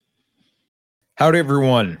Howdy,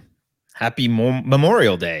 everyone. Happy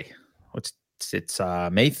Memorial Day. It's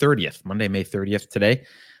May 30th, Monday, May 30th today.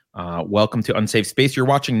 Welcome to Unsafe Space. You're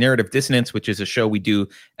watching Narrative Dissonance, which is a show we do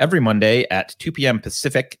every Monday at 2 p.m.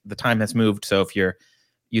 Pacific. The time has moved, so if you're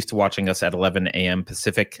used to watching us at 11 a.m.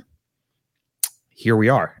 Pacific, here we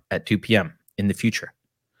are at 2 p.m. in the future.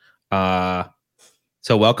 So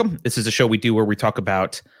welcome. This is a show we do where we talk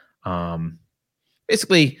about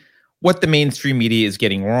basically what the mainstream media is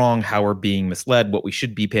getting wrong, how we're being misled, what we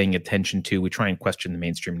should be paying attention to. We try and question the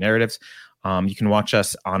mainstream narratives. You can watch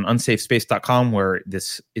us on unsafespace.com, where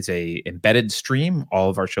this is a embedded stream. All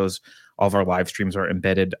of our shows, all of our live streams are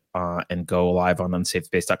embedded and go live on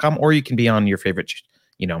unsafespace.com, or you can be on your favorite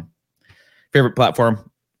platform,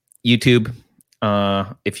 YouTube,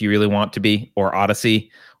 if you really want to be, or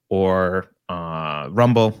Odyssey, or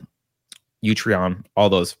Rumble, Utreon, all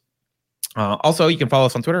those. Also, you can follow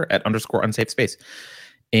us on Twitter at _unsafespace.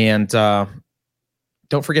 And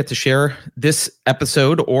don't forget to share this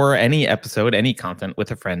episode or any content with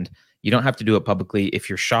a friend. You don't have to do it publicly. If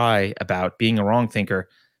you're shy about being a wrong thinker,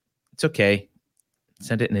 it's okay.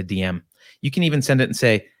 Send it in a DM. You can even send it and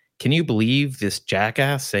say, can you believe this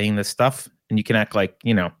jackass saying this stuff? And you can act like,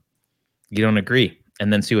 you don't agree,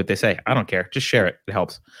 and then see what they say. I don't care. Just share it. It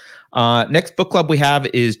helps. Next book club we have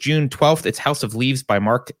is June 12th. It's House of Leaves by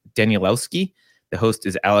Mark Danielowski. The host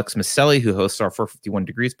is Alex Maselli, who hosts our 451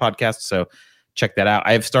 Degrees podcast. So check that out.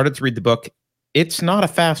 I have started to read the book. It's not a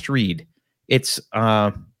fast read. It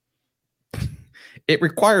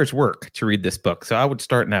requires work to read this book. So I would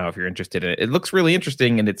start now if you're interested in it. It looks really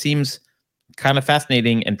interesting and it seems kind of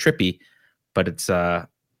fascinating and trippy, but it's,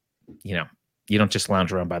 you don't just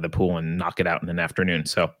lounge around by the pool and knock it out in an afternoon.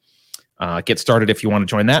 So get started if you want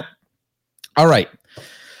to join that. All right.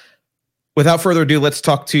 Without further ado, let's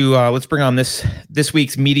bring on this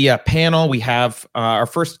week's media panel. We have our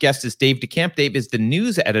first guest is Dave Decamp. Dave is the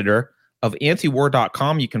news editor of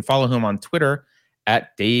antiwar.com. You can follow him on Twitter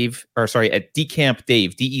at Decamp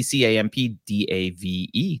Dave,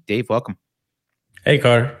 DECAMPDAVE. Dave, welcome. Hey,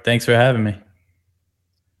 Carter. Thanks for having me.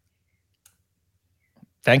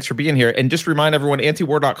 Thanks for being here. And just remind everyone,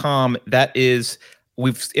 antiwar.com,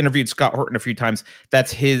 we've interviewed Scott Horton a few times.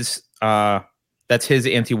 That's his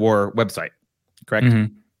anti-war website, correct?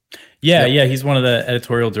 Mm-hmm. Yeah. He's one of the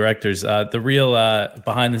editorial directors. The real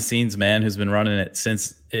behind-the-scenes man who's been running it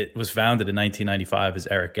since it was founded in 1995 is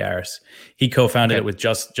Eric Garris. He co-founded it with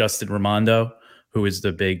Justin Raimondo, who is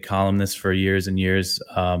the big columnist for years and years,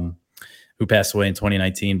 who passed away in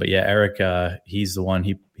 2019. But yeah, Eric, he's the one.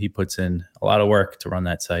 He puts in a lot of work to run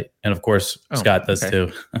that site, and of course, Scott does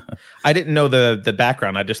too. I didn't know the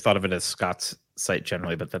background. I just thought of it as Scott's site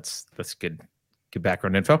generally, but that's good. Good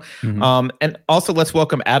background info. Mm-hmm. And also let's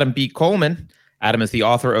welcome Adam B. Coleman. Adam is the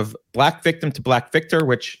author of Black Victim to Black Victor,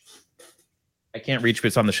 which I can't reach, but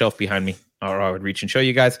it's on the shelf behind me, or I would reach and show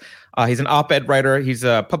you guys. He's an op-ed writer. He's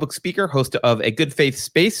a public speaker, host of A Good Faith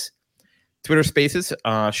Space, Twitter Spaces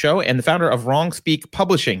show, and the founder of Wrong Speak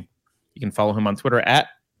Publishing. You can follow him on Twitter at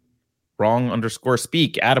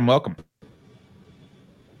wrong_speak. Adam, welcome.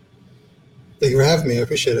 Thank you for having me. I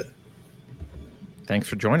appreciate it. Thanks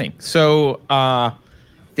for joining. So,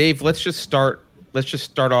 Dave, let's just start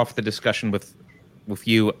off the discussion with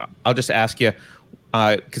you. I'll just ask you,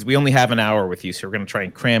 because we only have an hour with you, so we're going to try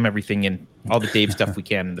and cram everything in, all the Dave stuff we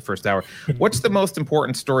can in the first hour. What's the most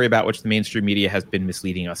important story about which the mainstream media has been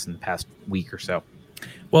misleading us in the past week or so?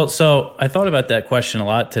 Well, so I thought about that question a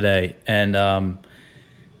lot today, and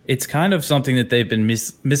it's kind of something that they've been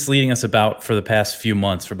misleading us about for the past few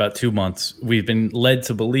months. For about 2 months, we've been led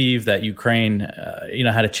to believe that Ukraine,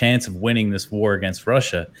 had a chance of winning this war against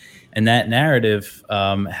Russia, and that narrative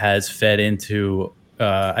has fed into,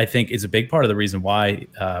 I think, is a big part of the reason why,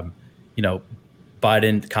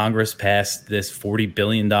 Biden Congress passed this $40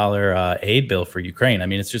 billion aid bill for Ukraine. I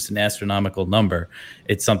mean, it's just an astronomical number.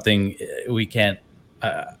 It's something we can't.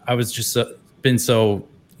 I was just been so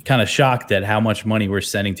kind of shocked at how much money we're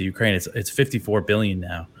sending to Ukraine. It's $54 billion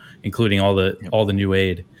now, including all the new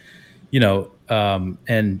aid.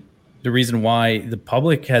 And the reason why the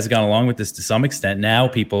public has gone along with this to some extent, now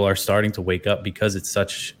people are starting to wake up because it's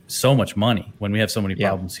so much money when we have so many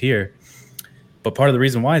problems here. But part of the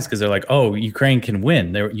reason why is because they're like, oh, Ukraine can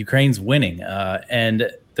win. Ukraine's winning, and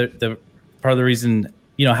the part of the reason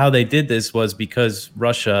how they did this was because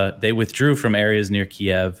Russia, they withdrew from areas near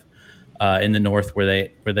Kiev. In the north where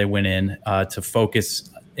they went in to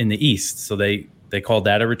focus in the east. So they called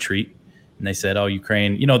that a retreat, and they said, oh,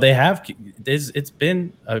 Ukraine, it's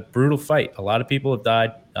been a brutal fight. A lot of people have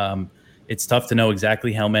died. It's tough to know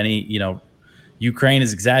exactly how many, Ukraine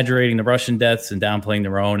is exaggerating the Russian deaths and downplaying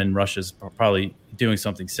their own, and Russia's probably doing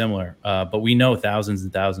something similar. But we know thousands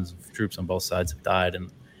and thousands of troops on both sides have died, and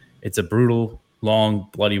it's a brutal, long,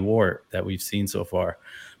 bloody war that we've seen so far.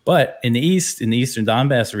 But in the east, in the eastern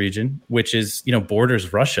Donbass region, which is,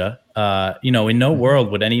 borders Russia, in no world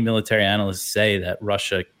would any military analyst say that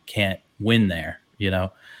Russia can't win there.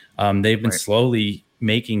 They've been slowly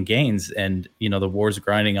making gains, and the war's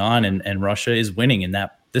grinding on, and Russia is winning in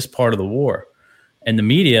this part of the war. And the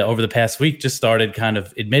media over the past week just started kind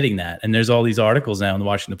of admitting that. And there's all these articles now in the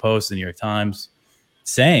Washington Post, the New York Times,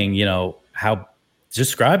 saying, how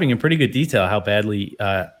describing in pretty good detail how badly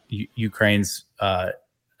Ukraine's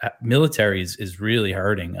military is really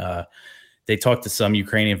hurting. They talked to some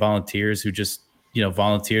Ukrainian volunteers who just,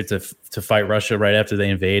 volunteered to fight Russia right after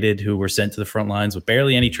they invaded, who were sent to the front lines with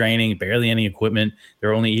barely any training, barely any equipment.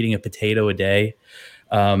 They're only eating a potato a day.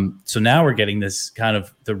 So now we're getting this kind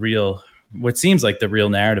of what seems like the real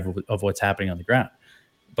narrative of what's happening on the ground.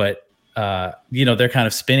 But, they're kind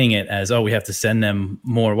of spinning it as, we have to send them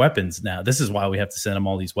more weapons now. This is why we have to send them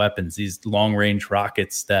all these weapons, these long-range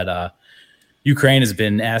rockets that Ukraine has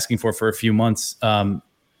been asking for a few months.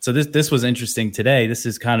 So this was interesting today. This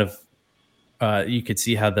is kind of, you could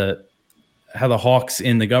see how the hawks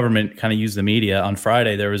in the government kind of use the media. On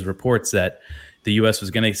Friday, there was reports that the U.S. was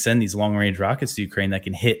going to send these long-range rockets to Ukraine that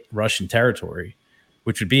can hit Russian territory,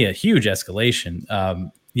 which would be a huge escalation.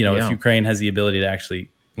 If Ukraine has the ability to actually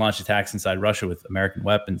launch attacks inside Russia with American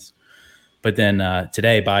weapons. But then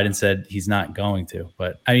today, Biden said he's not going to.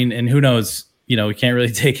 But I mean, and who knows? We can't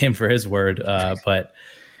really take him for his word. But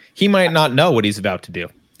he might not know what he's about to do.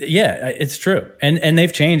 Yeah, it's true. And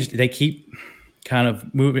they've changed. They keep kind of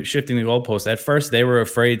shifting the goalposts. At first, they were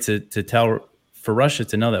afraid to tell for Russia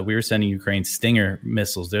to know that we were sending Ukraine Stinger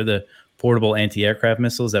missiles. They're the portable anti-aircraft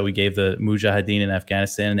missiles that we gave the Mujahideen in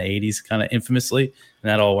Afghanistan in the 80s, kind of infamously, and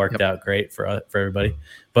that all worked out great for everybody.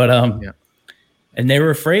 But and they were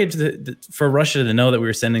afraid for Russia to know that we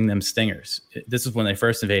were sending them Stingers. This is when they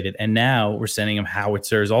first invaded, and now we're sending them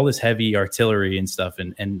howitzers, all this heavy artillery and stuff,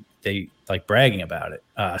 and they like bragging about it.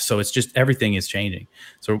 So it's just everything is changing.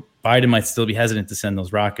 So Biden might still be hesitant to send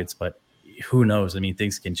those rockets, but who knows? I mean,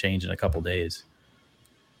 things can change in a couple days.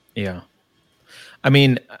 Yeah. I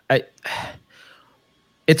mean,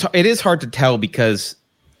 it is hard to tell because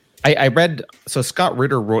I read, so Scott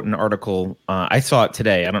Ritter wrote an article. I saw it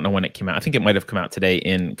today. I don't know when it came out. I think it might have come out today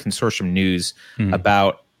in Consortium News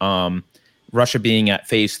about Russia being at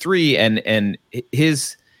phase 3, and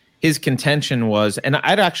his contention was, and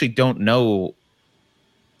I actually don't know.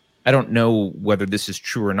 I don't know whether this is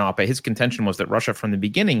true or not, but his contention was that Russia from the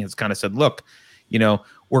beginning has kind of said, look,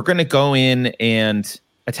 we're going to go in and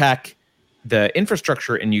attack the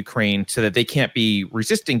infrastructure in Ukraine so that they can't be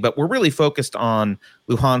resisting, but we're really focused on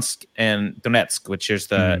Luhansk and Donetsk, which is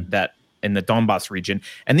that in the Donbass region.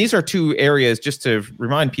 And these are two areas, just to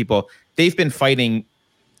remind people, they've been fighting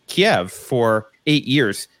Kiev for 8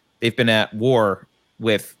 years. They've been at war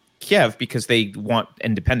with Kiev because they want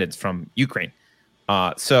independence from Ukraine.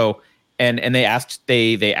 So they asked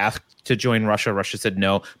to join Russia. Russia said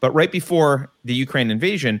no. But right before the Ukraine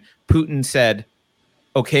invasion, Putin said,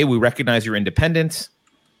 okay, we recognize your independence.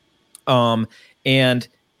 And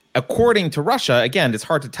according to Russia, again, it's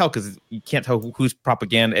hard to tell because you can't tell who's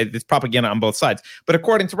propaganda. It's propaganda on both sides. But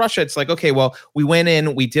according to Russia, it's like, okay, well, we went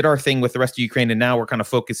in, we did our thing with the rest of Ukraine, and now we're kind of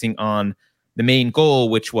focusing on the main goal,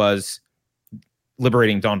 which was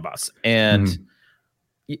liberating Donbass. And,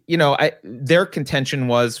 their contention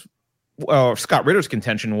was, Scott Ritter's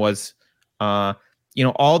contention was,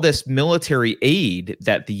 all this military aid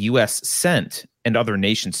that the U.S. sent and other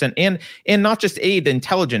nations sent, and not just aid,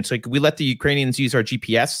 intelligence. Like, we let the Ukrainians use our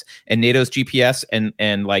GPS and NATO's GPS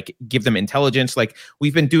and like give them intelligence. Like,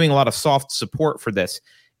 we've been doing a lot of soft support for this.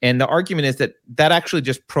 And the argument is that actually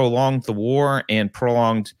just prolonged the war and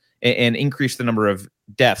increased the number of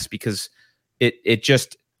deaths because it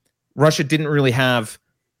just, Russia didn't really have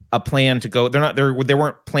a plan to go. They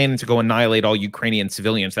weren't planning to go annihilate all Ukrainian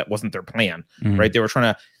civilians. That wasn't their plan, right? They were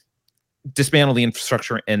trying to dismantle the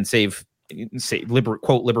infrastructure and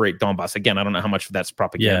liberate Donbass. Again, I don't know how much of that's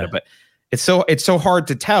propaganda, but it's so hard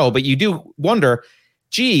to tell. But you do wonder,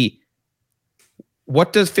 gee,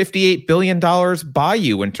 what does $58 billion buy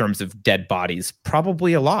you in terms of dead bodies?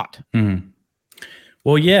 Probably a lot.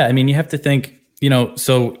 Well, yeah. I mean, you have to think,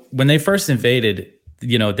 so when they first invaded,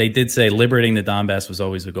 they did say liberating the Donbass was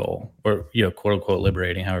always a goal, or, quote unquote,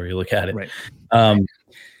 liberating, however you look at it. Right.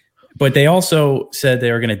 But they also said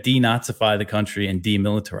they were going to denazify the country and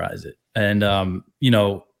demilitarize it. And,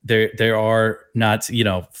 there are not,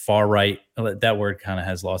 far right. That word kind of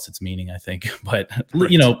has lost its meaning, I think. But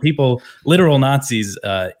people, literal Nazis,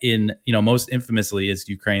 in most infamously is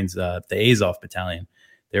Ukraine's the Azov battalion.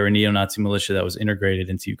 They were a neo-Nazi militia that was integrated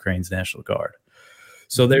into Ukraine's National Guard.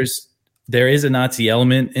 So there is a Nazi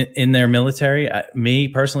element in their military. Me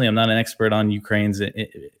personally, I'm not an expert on Ukraine's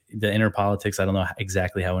the inner politics. I don't know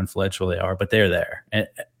exactly how influential they are, but they're there.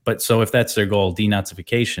 But so if that's their goal,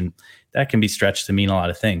 denazification, that can be stretched to mean a lot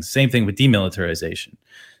of things. Same thing with demilitarization.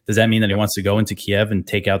 Does that mean that he wants to go into Kiev and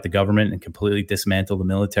take out the government and completely dismantle the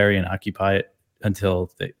military and occupy it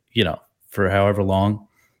until, for however long?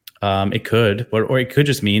 It could, or it could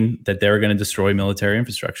just mean that they're going to destroy military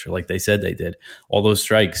infrastructure like they said they did. All those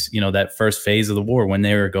strikes, that first phase of the war when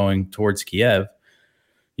they were going towards Kiev,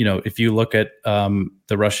 if you look at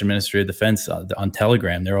the Russian Ministry of Defense on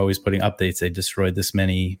Telegram, they're always putting updates. They destroyed this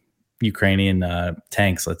many Ukrainian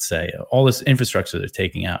tanks, let's say, all this infrastructure they're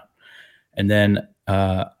taking out. And then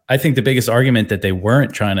I think the biggest argument that they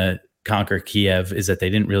weren't trying to conquer Kiev is that they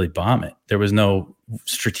didn't really bomb it. There was no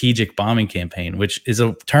strategic bombing campaign, which is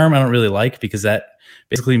a term I don't really like because that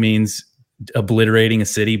basically means obliterating a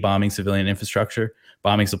city, bombing civilian infrastructure,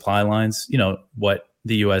 bombing supply lines, what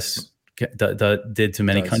the U.S. did to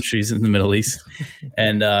many countries in the Middle East.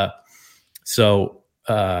 And so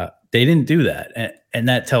they didn't do that. And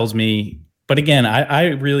that tells me, but again, I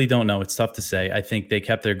really don't know. It's tough to say. I think they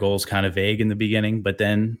kept their goals kind of vague in the beginning, but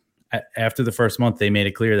then after the first month, they made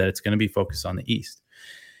it clear that it's going to be focused on the East.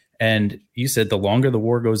 And you said the longer the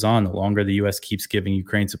war goes on, the longer the U.S. keeps giving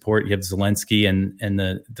Ukraine support. You have Zelensky and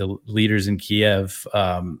the leaders in Kiev.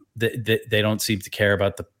 They don't seem to care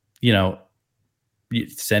about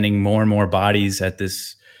sending more and more bodies at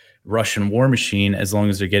this Russian war machine as long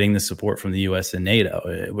as they're getting the support from the U.S. and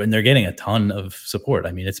NATO. When they're getting a ton of support,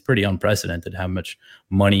 I mean, it's pretty unprecedented how much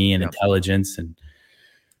money and intelligence and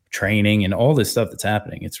training and all this stuff that's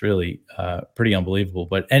happening. It's really pretty unbelievable.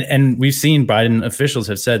 But and we've seen Biden officials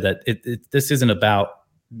have said that this isn't about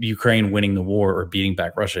Ukraine winning the war or beating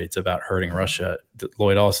back Russia. It's about hurting Russia.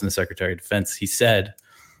 Lloyd Austin, the Secretary of Defense, he said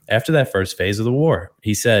after that first phase of the war,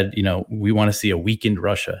 he said, we want to see a weakened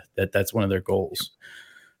Russia. That's one of their goals.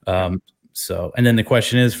 So, and then the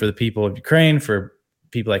question is for the people of Ukraine, for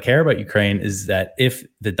people that care about Ukraine, is that if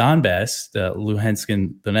the Donbass, the Luhansk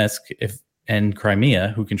and Donetsk, and Crimea,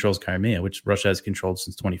 who controls Crimea, which Russia has controlled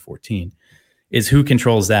since 2014, is who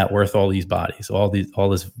controls that worth all these bodies, all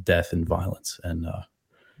this death and violence. And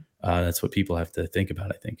that's what people have to think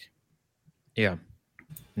about, I think. Yeah.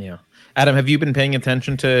 Yeah. Adam, have you been paying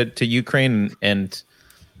attention to Ukraine, and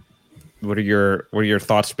what are your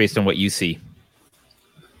thoughts based on what you see?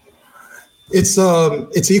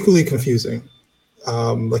 It's equally confusing.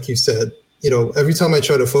 Like you said, every time I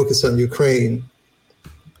try to focus on Ukraine,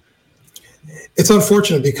 it's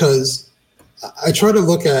unfortunate because I try to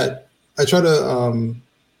look at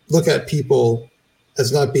people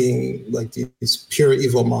as not being like these pure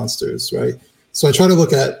evil monsters, right? So I try to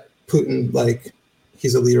look at Putin like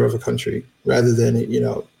he's a leader of a country rather than,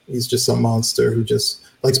 he's just some monster who just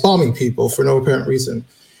likes bombing people for no apparent reason.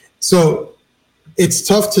 So it's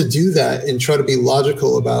tough to do that and try to be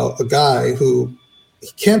logical about a guy who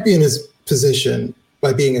can't be in his position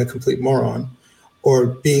by being a complete moron or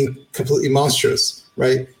being completely monstrous,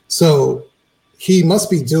 right? So he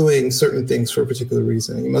must be doing certain things for a particular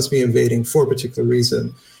reason. He must be invading for a particular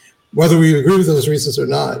reason. Whether we agree with those reasons or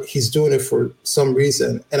not, he's doing it for some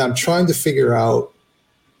reason. And I'm trying to figure out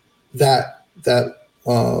that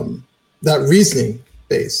reasoning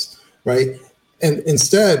base, right? And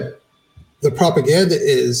instead, the propaganda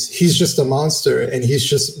is he's just a monster and he's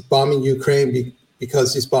just bombing Ukraine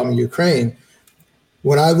because he's bombing Ukraine.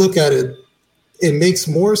 When I look at it, it makes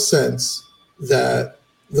more sense that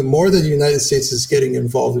the more that the United States is getting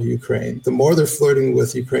involved with Ukraine, the more they're flirting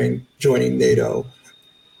with Ukraine joining NATO.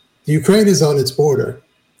 Ukraine is on its border.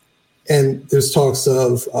 And there's talks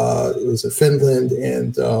of, it was Finland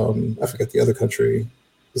and I forget the other country.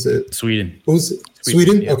 Was it Sweden? What was it?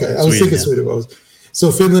 Sweden? Yeah. Okay, I was thinking Sweden.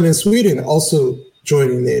 So Finland and Sweden also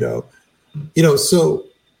joining NATO. So,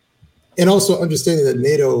 and also understanding that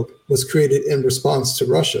NATO was created in response to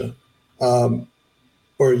Russia or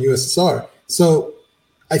USSR. So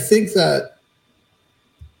I think that,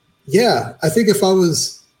 I think if I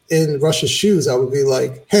was in Russia's shoes, I would be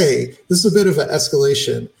like, hey, this is a bit of an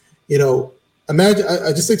escalation. Imagine,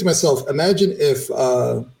 I just think to myself, imagine if,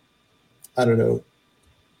 I don't know,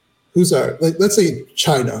 let's say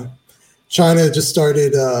China just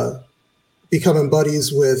started becoming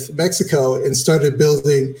buddies with Mexico and started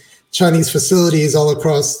building Chinese facilities all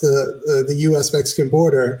across the U.S.-Mexican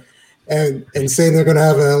border. and saying they're going to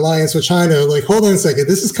have an alliance with China. Like, hold on a second,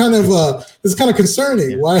 this is kind of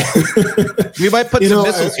concerning. Why? We might put some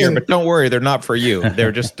missiles here, but don't worry, they're not for you.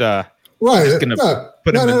 They're just right. Just going to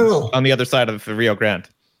put them on the other side of the Rio Grande.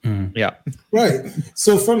 Mm-hmm. Yeah. Right.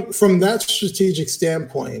 So from that strategic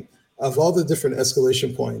standpoint of all the different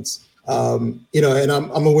escalation points, and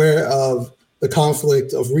I'm aware of the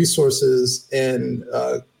conflict of resources and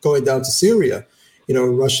going down to Syria.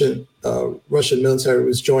 Russian military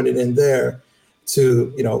was joining in there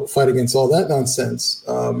to fight against all that nonsense.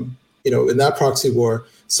 In that proxy war.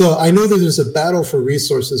 So I know that there's a battle for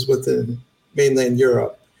resources within mainland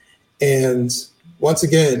Europe, and once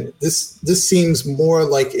again, this seems more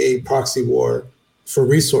like a proxy war for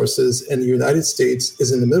resources, and the United States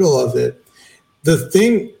is in the middle of it.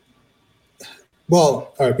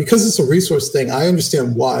 All right, because it's a resource thing, I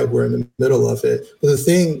understand why we're in the middle of it. But the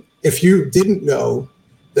thing, if you didn't know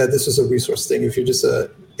that this was a resource thing, if you're just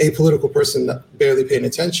a apolitical person barely paying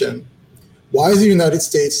attention, why is the United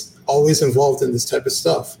States always involved in this type of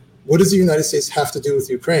stuff? What does the United States have to do with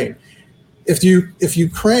Ukraine? If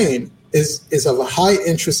Ukraine is of a high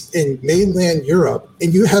interest in mainland Europe,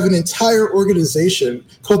 and you have an entire organization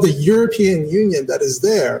called the European Union that is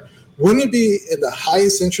there, wouldn't it be in the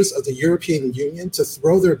highest interest of the European Union to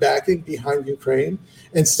throw their backing behind Ukraine?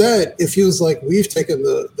 Instead, it feels like we've taken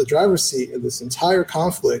the driver's seat in this entire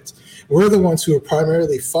conflict. We're the ones who are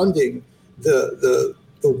primarily funding the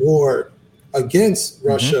war against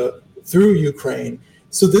Russia through Ukraine.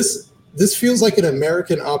 So this feels like an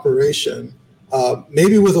American operation,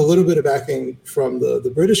 maybe with a little bit of backing from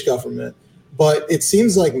the British government, but it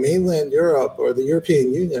seems like mainland Europe, or the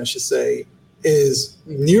European Union, I should say, is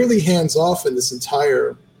nearly hands off in this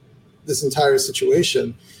entire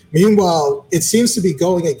situation. Meanwhile, it seems to be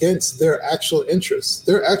going against their actual interests.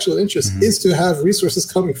 Their actual interest is to have resources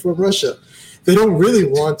coming from Russia. They don't really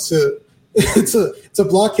want to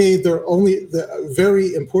blockade the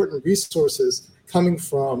very important resources coming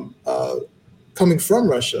from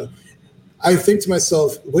Russia. I think to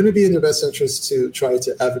myself, wouldn't it be in their best interest to try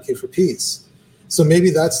to advocate for peace? So maybe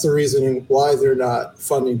that's the reasoning why they're not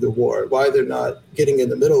funding the war, why they're not getting in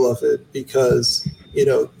the middle of it, because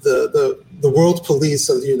the world police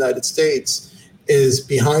of the United States is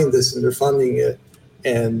behind this and they're funding it,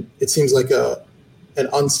 and it seems like an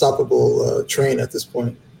unstoppable train at this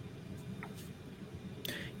point.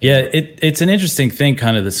 Yeah, it's an interesting thing,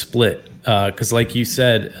 kind of the split, because like you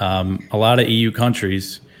said, a lot of EU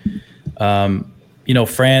countries,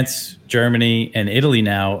 France, Germany, and Italy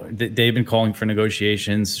now, they've been calling for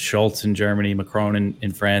negotiations. Schultz in Germany, Macron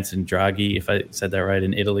in France, and Draghi, if I said that right,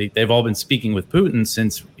 in Italy. They've all been speaking with Putin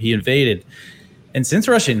since he invaded. And since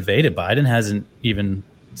Russia invaded, Biden hasn't even,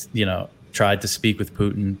 tried to speak with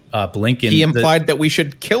Putin. Blinken. He implied that we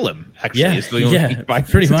should kill him, actually.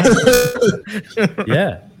 Pretty much.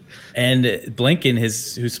 Yeah. And Blinken,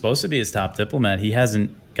 who's supposed to be his top diplomat, he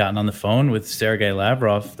hasn't gotten on the phone with Sergei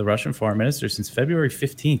Lavrov, the Russian foreign minister, since February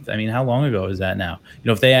 15th. I mean, how long ago is that now?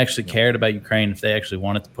 If they actually cared about Ukraine, if they actually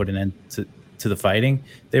wanted to put an end to the fighting,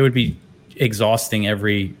 they would be exhausting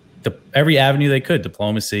every avenue they could,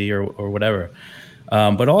 diplomacy or whatever.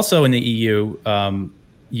 But also in the EU,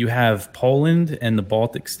 you have Poland and the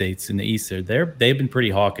Baltic states in the east. They've been pretty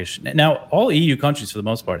hawkish. Now, all EU countries, for the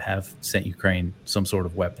most part, have sent Ukraine some sort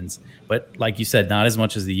of weapons. But like you said, not as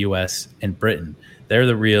much as the U.S. and Britain. They're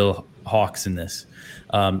the real hawks in this.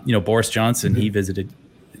 Boris Johnson, he visited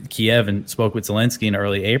Kiev and spoke with Zelensky in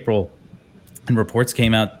early April. And reports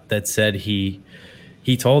came out that said he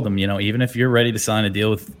told them, even if you're ready to sign a deal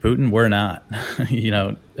with Putin, we're not.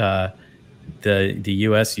 The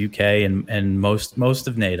U.S., U.K., and most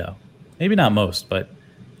of NATO, maybe not most, but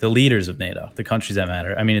the leaders of NATO, the countries that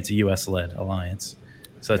matter. I mean, it's a U.S.-led alliance,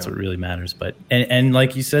 so that's what really matters. But and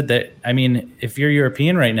like you said, that I mean, if you're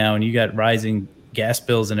European right now and you got rising gas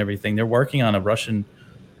bills and everything, they're working on a Russian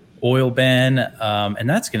oil ban, and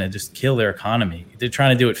that's going to just kill their economy. They're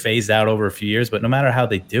trying to do it phased out over a few years, but no matter how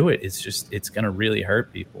they do it, it's going to really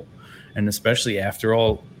hurt people, and especially after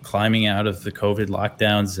all climbing out of the COVID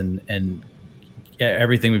lockdowns and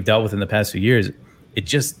everything we've dealt with in the past few years,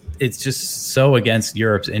 it's just so against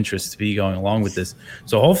Europe's interest to be going along with this.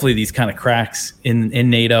 So hopefully these kind of cracks in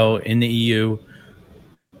NATO, in the EU,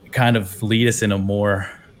 kind of lead us in a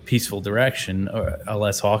more peaceful direction or a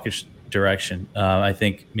less hawkish direction. I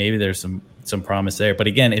think maybe there's some promise there. But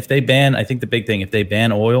again, if they ban, I think the big thing, if they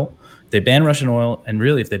ban oil, they ban Russian oil, and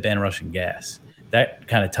really if they ban Russian gas, that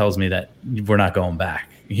kind of tells me that we're not going back,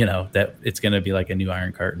 that it's going to be like a new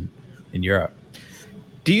Iron Curtain in Europe.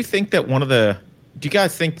 Do you think that do you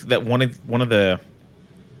guys think that one of the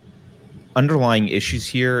underlying issues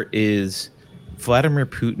here is Vladimir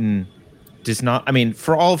Putin does not. I mean,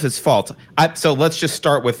 for all of his faults. So let's just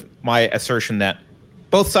start with my assertion that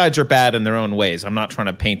both sides are bad in their own ways. I'm not trying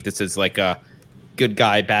to paint this as like a good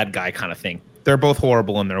guy, bad guy kind of thing. They're both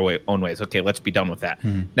horrible in their own ways. Okay, let's be done with that.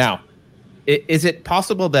 Mm-hmm. Now, is it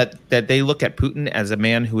possible that they look at Putin as a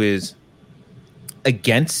man who is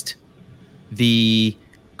against the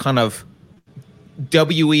kind of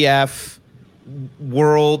WEF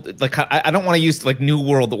world? Like, I don't want to use like New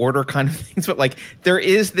World Order kind of things, but like there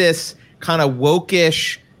is this kind of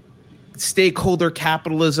wokish stakeholder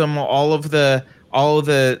capitalism. All of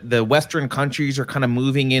the Western countries are kind of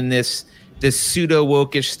moving in this pseudo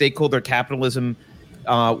wokish stakeholder capitalism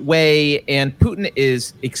way, and Putin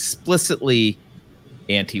is explicitly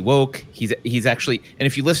anti-woke. He's actually, and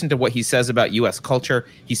if you listen to what he says about U.S. culture,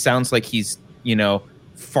 he sounds like he's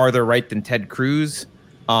farther right than Ted Cruz,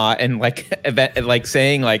 and like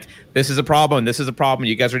saying like this is a problem,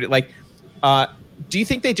 you guys are like. Do you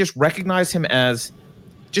think they just recognize him as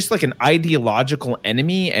just like an ideological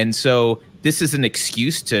enemy, and so this is an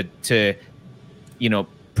excuse to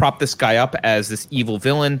prop this guy up as this evil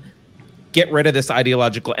villain, get rid of this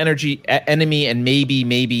ideological enemy, and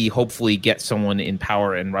maybe hopefully get someone in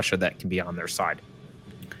power in Russia that can be on their side?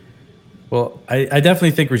 Well, I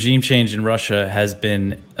definitely think regime change in Russia has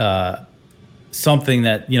been something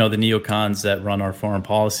that the neocons that run our foreign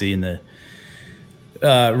policy in the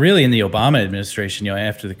really in the Obama administration,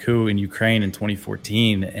 after the coup in Ukraine in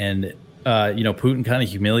 2014, and Putin kind of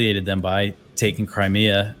humiliated them by taking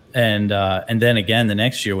Crimea, and then again the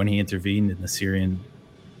next year when he intervened in the Syrian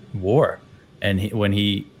war, and when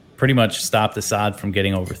he pretty much stopped Assad from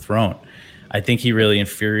getting overthrown. I think he really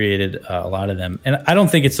infuriated a lot of them, and I don't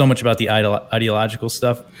think it's so much about the ideological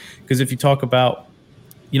stuff, because if you talk about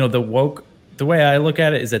the woke. The way I look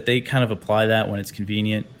at it is that they kind of apply that when it's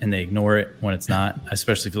convenient and they ignore it when it's not,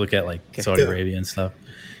 especially if you look at like Saudi Arabia and stuff.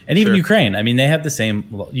 And even Ukraine. I mean, they have the same.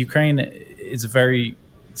 Ukraine is very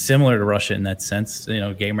similar to Russia in that sense.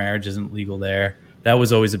 Gay marriage isn't legal there. That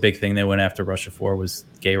was always a big thing they went after Russia for, was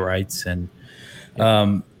gay rights. And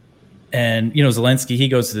Zelensky, he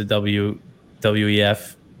goes to the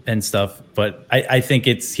WEF and stuff. But I think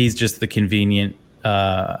he's just the convenient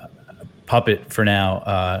puppet for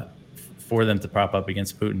now. For them to prop up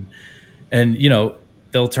against Putin, and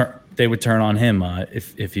they would turn on him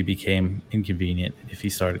if he became inconvenient, if he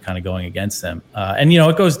started kind of going against them. And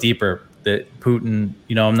it goes deeper. That Putin,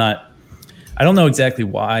 I don't know exactly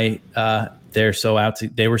why they were so out to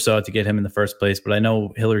get him in the first place, but I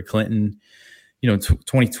know Hillary Clinton,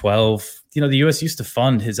 2012, the U.S. used to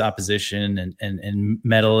fund his opposition and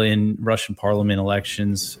meddle in Russian parliament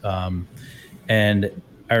elections, and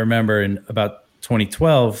I remember in about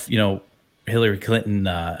 2012, Hillary Clinton,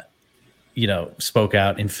 spoke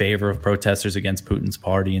out in favor of protesters against Putin's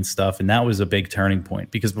party and stuff. And that was a big turning point,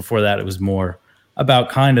 because before that, it was more about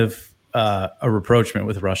kind of a rapprochement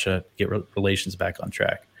with Russia to get relations back on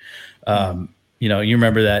track. You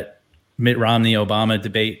remember that Mitt Romney-Obama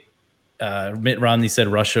debate. Mitt Romney said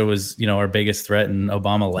Russia was, our biggest threat, and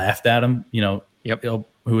Obama laughed at him,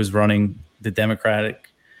 who was running the Democratic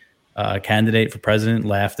candidate for president,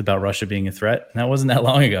 laughed about Russia being a threat. And that wasn't that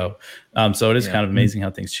long ago. So it is kind of amazing how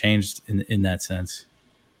things changed in that sense.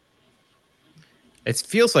 It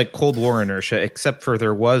feels like Cold War inertia, except for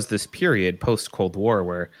there was this period post Cold War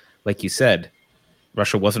where, like you said,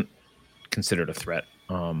 Russia wasn't considered a threat.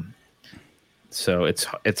 So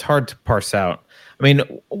it's hard to parse out. I mean,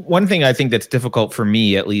 one thing I think that's difficult for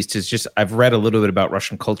me, at least, is just I've read a little bit about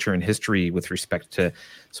Russian culture and history with respect to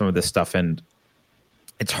some of this stuff, and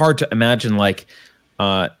it's hard to imagine, like,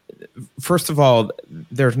 first of all,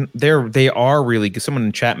 they are really good. Someone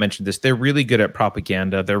in chat mentioned this. They're really good at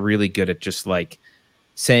propaganda. They're really good at just like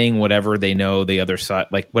saying whatever they know the other side,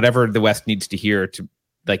 like whatever the West needs to hear to,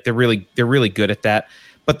 like, they're really good at that.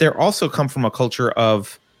 But they're also come from a culture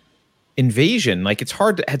of invasion. Like it's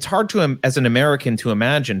hard to as an American to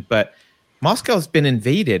imagine, but Moscow has been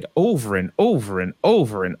invaded over and over and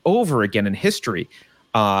over and over again in history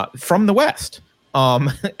from the West.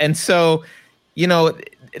 And so,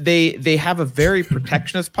 they have a very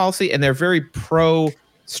protectionist policy, and they're very pro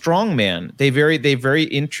strongman. They very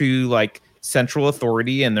into like central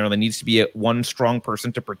authority, and there needs to be one strong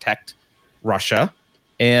person to protect Russia.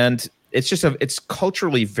 And it's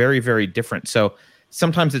culturally very, very different. So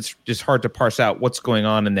sometimes it's just hard to parse out what's going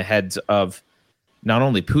on in the heads of not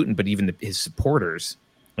only Putin, but even his supporters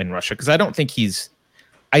in Russia. Because I don't think he's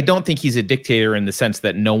a dictator in the sense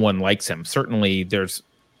that no one likes him. Certainly there's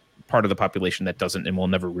part of the population that doesn't, and we'll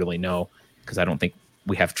never really know because I don't think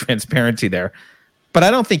we have transparency there. But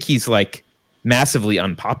I don't think he's like massively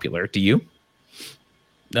unpopular. Do you?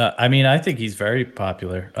 I mean, I think he's very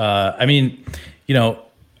popular. I mean, you know,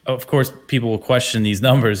 of course, people will question these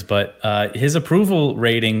numbers, but his approval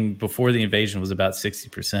rating before the invasion was about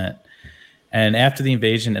 60%. And after the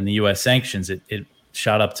invasion and the U.S. sanctions, it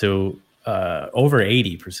shot up to over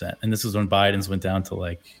 80%. And this was when Biden's went down to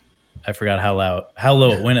like, I forgot how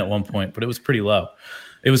low it went at one point, but it was pretty low.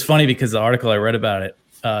 It was funny because the article I read about it,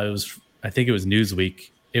 I think it was Newsweek.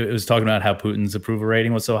 It was talking about how Putin's approval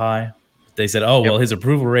rating was so high. They said, oh, well, his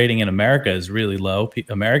approval rating in America is really low.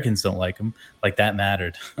 Americans don't like him. Like that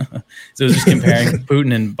mattered. So it was just comparing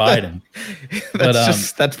Putin and Biden.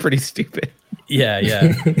 That's pretty stupid.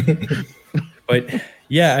 Yeah. But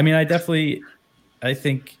yeah, I mean, I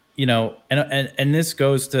think, you know, and this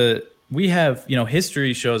goes to, we have, you know,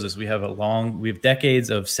 history shows us we have decades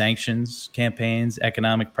of sanctions campaigns,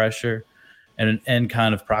 economic pressure, and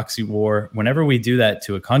kind of proxy war. Whenever we do that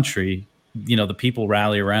to a country, you know, the people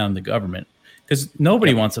rally around the government because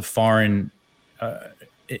nobody wants a foreign power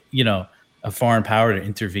to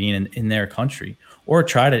intervene in their country or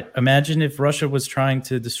try to imagine if Russia was trying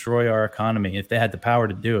to destroy our economy, if they had the power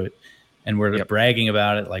to do it. And we're bragging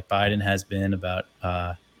about it like Biden has been about,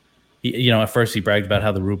 at first he bragged about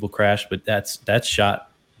how the ruble crashed, but that's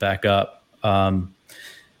shot back up.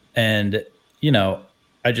 And, you know,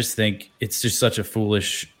 I just think it's just such a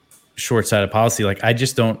foolish, short-sighted policy. Like, I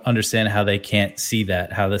just don't understand how they can't see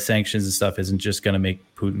that, how the sanctions and stuff isn't just going to make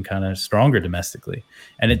Putin kind of stronger domestically.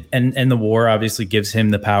 And the war obviously gives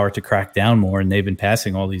him the power to crack down more. And they've been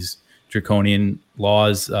passing all these draconian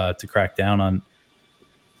laws to crack down on,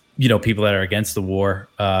 you know, people that are against the war.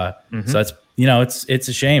 So that's, you know, it's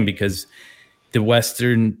a shame because the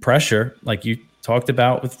Western pressure, like you talked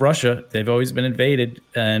about with Russia, they've always been invaded.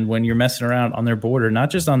 And when you're messing around on their border, not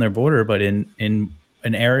just on their border, but in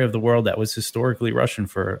an area of the world that was historically Russian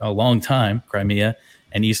for a long time, Crimea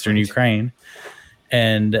and Eastern Ukraine.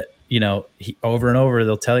 And, you know, over and over,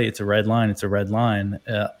 they'll tell you it's a red line. It's a red line.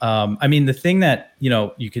 I mean, the thing that, you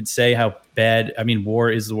know, you could say how bad, I mean, war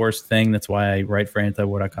is the worst thing. That's why I write for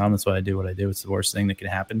antiwar.com. That's why I do what I do. It's the worst thing that can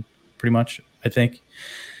happen, pretty much, I think.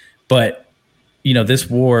 But, you know, this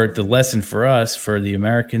war, the lesson for us, for the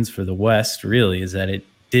Americans, for the West, really, is that it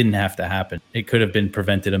didn't have to happen. It could have been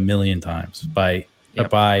prevented a million times by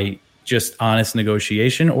just honest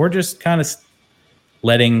negotiation or just kind of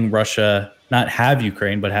letting Russia not have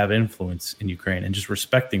Ukraine, but have influence in Ukraine and just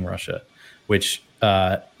respecting Russia, which,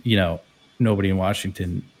 you know, nobody in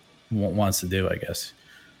Washington wants to do, I guess.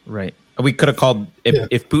 Right. We could have called,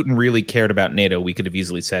 if Putin really cared about NATO, we could have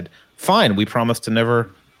easily said, fine, we promise to never.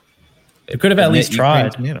 It could have at least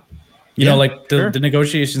tried. You know, like the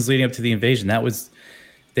negotiations leading up to the invasion, that was,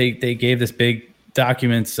 they gave this big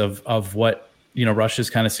documents of what, you know, Russia's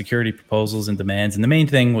kind of security proposals and demands. And the main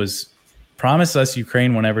thing was promise us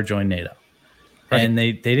Ukraine will never join NATO. Right. And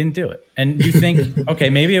they didn't do it. And you think, okay,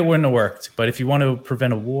 maybe it wouldn't have worked. But if you want to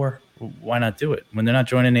prevent a war, why not do it when they're not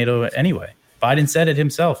joining NATO anyway? Biden said it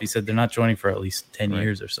himself. He said they're not joining for at least 10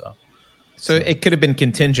 years or so. So it could have been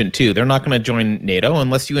contingent, too. They're not going to join NATO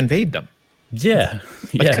unless you invade them. Yeah.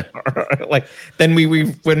 Like, then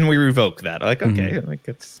when we revoke that, like, okay, like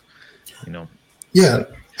it's, you know. Yeah.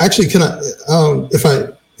 Actually, can I,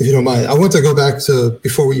 if you don't mind, I want to go back to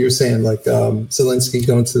before what you were saying, like Zelensky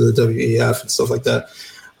going to the WEF and stuff like that,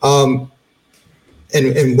 and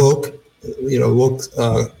woke, you know,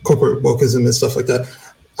 corporate wokeism and stuff like that.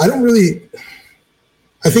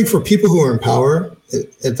 I think for people who are in power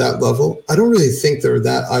at that level, I don't really think they're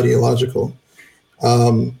that ideological.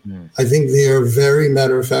 I think they are very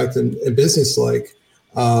matter of fact and business-like.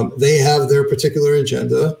 They have their particular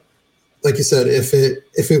agenda. Like you said, if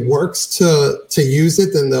it works to use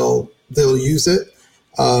it, then they'll use it.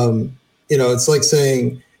 You know, it's like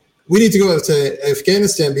saying we need to go to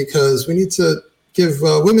Afghanistan because we need to give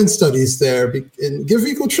women's studies there and give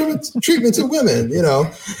equal treatment to women. You know,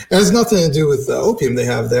 it has nothing to do with the opium they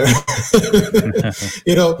have there.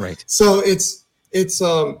 You know, right. So it's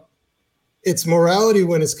morality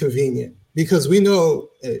when it's convenient because we know,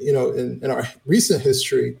 you know, in our recent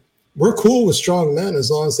history. We're cool with strong men as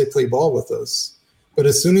long as they play ball with us. But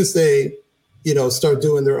as soon as they, you know, start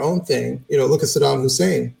doing their own thing, you know, look at Saddam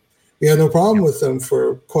Hussein. We had no problem with him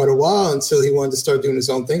for quite a while until he wanted to start doing his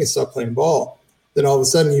own thing and start playing ball. Then all of a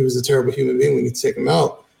sudden he was a terrible human being. We need to take him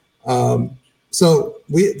out. So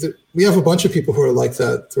we have a bunch of people who are like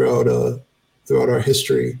that throughout our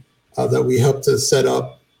history that we help to set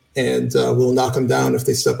up, and we'll knock them down if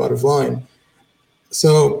they step out of line.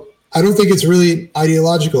 So I don't think it's really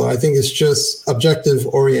ideological. I think it's just objective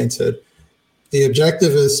oriented. The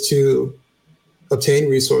objective is to obtain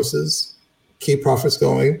resources, keep profits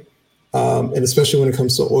going, and especially when it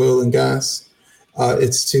comes to oil and gas.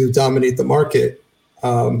 It's to dominate the market.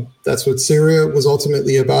 That's what Syria was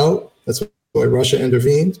ultimately about. That's why Russia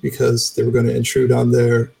intervened, because they were going to intrude on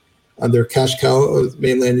their cash cow of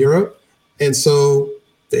mainland Europe. And so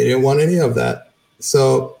they didn't want any of that.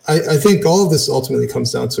 So I think all of this ultimately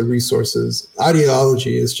comes down to resources.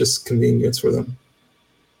 Ideology is just convenience for them.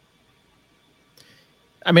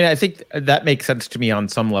 I mean, I think that makes sense to me on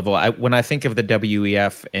some level. When I think of the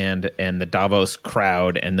WEF and the Davos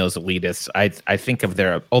crowd and those elitists, I think of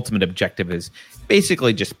their ultimate objective is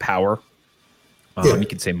basically just power. You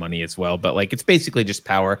could say money as well, but like it's basically just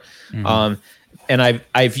power. Mm-hmm. And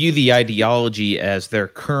I view the ideology as their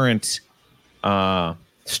current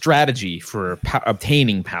strategy for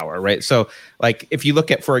obtaining power, right? So, like if you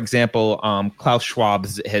look at, for example, Klaus Schwab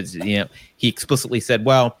has, he explicitly said,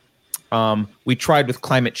 well, we tried with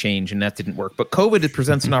climate change and that didn't work, but COVID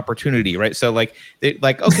presents an opportunity, right? So okay,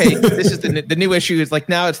 this is the new issue is like,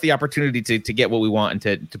 now it's the opportunity to get what we want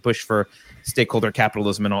and to push for stakeholder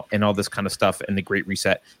capitalism and all this kind of stuff and the Great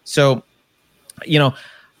Reset. So,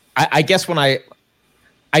 I guess when I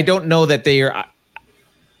don't know that they are,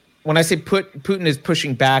 when I say Putin is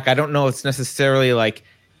pushing back, I don't know it's necessarily like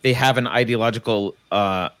they have an ideological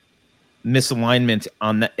misalignment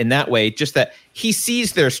in that way, just that he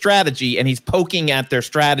sees their strategy and he's poking at their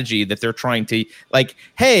strategy that they're trying to, like,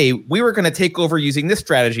 hey, we were going to take over using this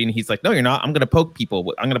strategy, and he's like, no, you're not. I'm going to poke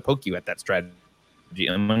people. I'm going to poke you at that strategy.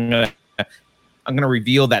 I'm going to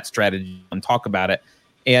reveal that strategy and talk about it.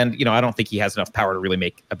 And I don't think he has enough power to really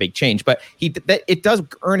make a big change, but it does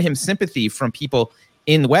earn him sympathy from people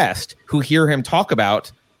in the West who hear him talk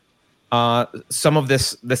about some of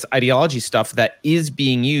this ideology stuff that is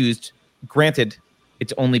being used. Granted,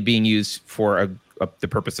 it's only being used for the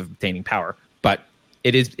purpose of obtaining power, but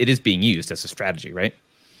it is being used as a strategy, right?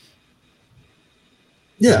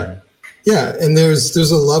 Yeah, and there's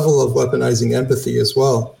a level of weaponizing empathy as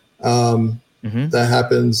well that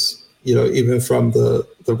happens, even from the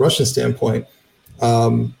Russian standpoint.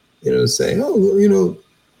 Saying, oh,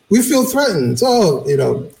 we feel threatened. Oh,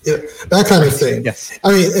 that kind of thing. Yes.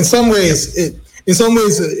 I mean, in some ways,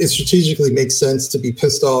 it strategically makes sense to be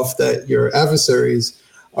pissed off that your adversaries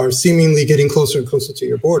are seemingly getting closer and closer to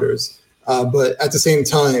your borders. But at the same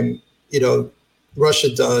time,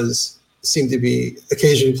 Russia does seem to be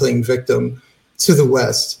occasionally playing victim to the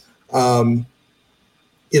West,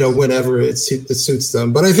 whenever it suits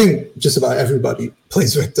them. But I think just about everybody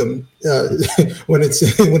plays victim when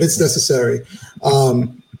it's necessary.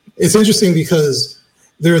 It's interesting because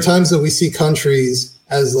there are times that we see countries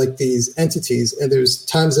as like these entities, and there's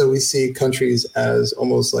times that we see countries as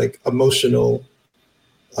almost like emotional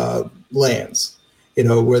lands,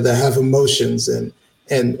 where they have emotions and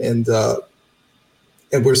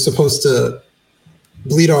we're supposed to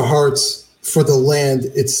bleed our hearts for the land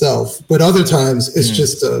itself. But other times it's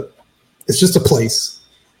just a place,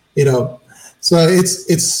 So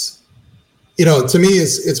it's to me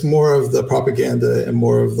it's more of the propaganda and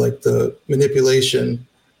more of like the manipulation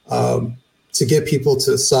to get people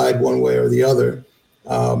to side one way or the other.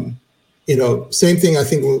 Same thing I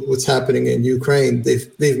think what's happening in Ukraine.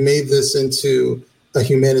 They've made this into a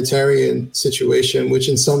humanitarian situation, which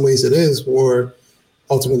in some ways it is. War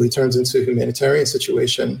ultimately turns into a humanitarian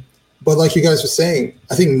situation. But like you guys were saying,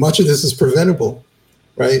 I think much of this is preventable,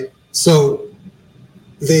 right? So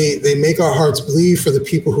they make our hearts bleed for the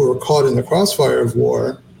people who are caught in the crossfire of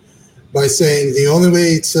war by saying the only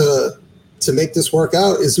way to make this work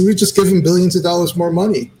out is we just give them billions of dollars more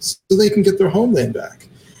money so they can get their homeland back,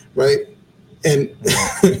 right? And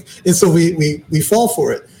and so we fall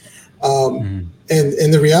for it.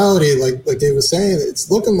 And the reality, like Dave was saying, it's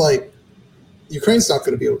looking like Ukraine's not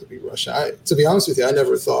going to be able to beat Russia. To be honest with you, I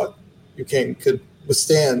never thought Ukraine could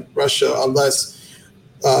withstand Russia unless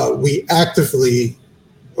we actively,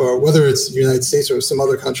 or whether it's the United States or some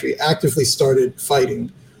other country, actively started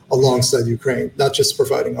fighting alongside Ukraine, not just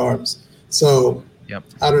providing arms. So,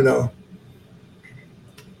 I don't know.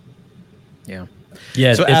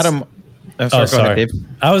 Yeah. So Adam, sorry. Go ahead, Dave.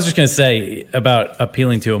 I was just going to say about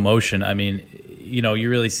appealing to emotion. I mean, you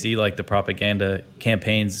really see like the propaganda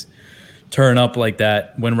campaigns turn up like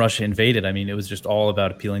that when Russia invaded. I mean, it was just all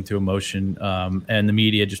about appealing to emotion, and the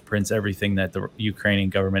media just prints everything that the Ukrainian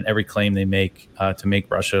government, every claim they make to make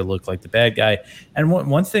Russia look like the bad guy. And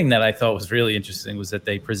one thing that I thought was really interesting was that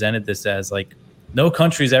they presented this as like, no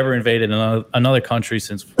country's ever invaded another country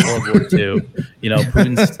since World War II.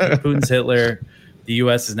 Putin's Hitler. The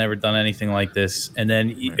U.S. has never done anything like this. And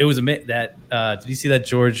then it was that. Did you see that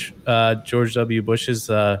George W. Bush's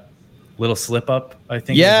little slip up? I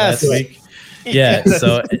think last week. Yeah.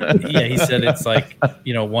 So yeah, he said it's like,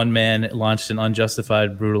 one man launched an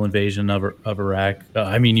unjustified, brutal invasion of Iraq.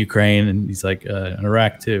 Ukraine, and he's like, in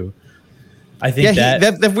Iraq too. I think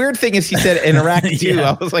the weird thing is he said in Iraq too.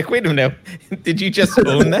 Yeah. I was like, wait a minute, did you just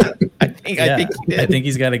own that? I think he did. I think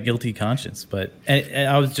he's got a guilty conscience. But and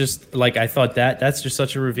I was just like, I thought that's just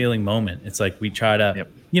such a revealing moment. It's like we try to,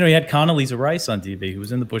 he had Condoleezza Rice on TV, who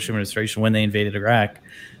was in the Bush administration when they invaded Iraq,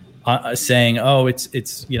 saying, "Oh, it's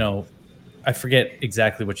I forget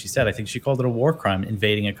exactly what she said. I think she called it a war crime,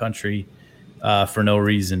 invading a country for no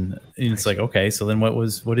reason." And it's like, okay, so then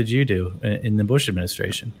what did you do in the Bush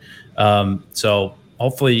administration? So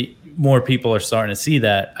hopefully more people are starting to see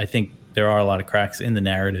that. I think there are a lot of cracks in the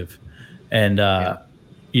narrative, and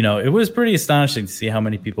it was pretty astonishing to see how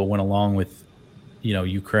many people went along with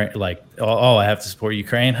Ukraine. Like, oh, I have to support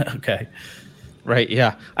Ukraine. Okay, right?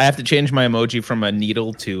 Yeah, I have to change my emoji from a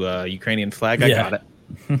needle to a Ukrainian flag. I got it.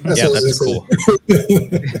 That's cool.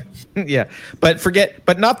 Yeah,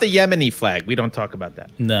 but not the Yemeni flag. We don't talk about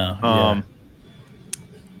that. No.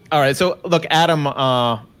 All right. So look, Adam,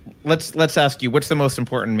 let's ask you, what's the most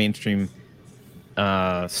important mainstream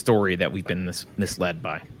story that we've been misled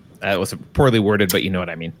by? It was poorly worded, but you know what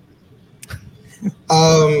I mean.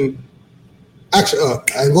 Actually,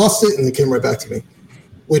 I lost it and it came right back to me.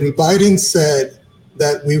 When Biden said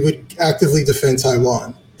that we would actively defend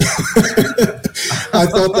Taiwan, I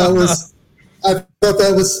thought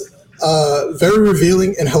that was very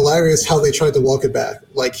revealing and hilarious how they tried to walk it back,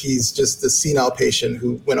 like he's just the senile patient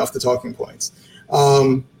who went off the talking points.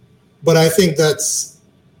 But I think that's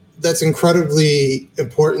incredibly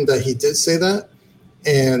important that he did say that,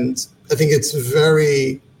 and I think it's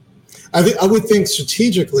very. I would think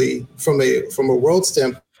strategically from a world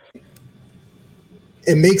standpoint,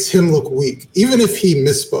 it makes him look weak, even if he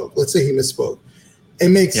misspoke. Let's say he misspoke. It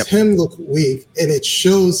makes him look weak, and it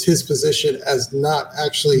shows his position as not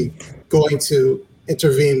actually going to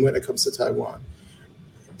intervene when it comes to Taiwan.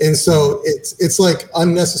 And so it's like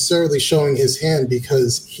unnecessarily showing his hand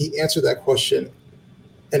because he answered that question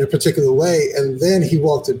in a particular way, and then he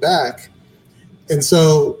walked it back. And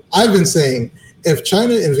so I've been saying, if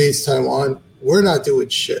China invades Taiwan, we're not doing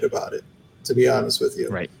shit about it, to be honest with you.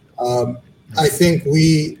 Right. I think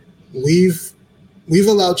we've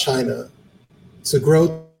allowed China to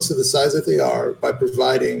grow to the size that they are by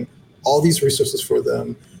providing all these resources for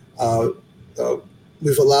them.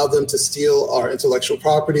 We've allowed them to steal our intellectual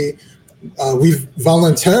property. We've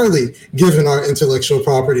voluntarily given our intellectual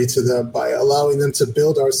property to them by allowing them to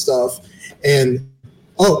build our stuff. And,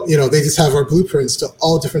 they just have our blueprints to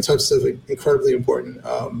all different types of incredibly important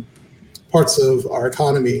parts of our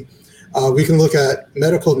economy. We can look at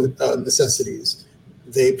medical necessities.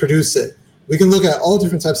 They produce it. We can look at all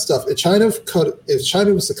different types of stuff. If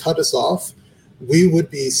China was to cut us off, we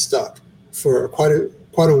would be stuck for quite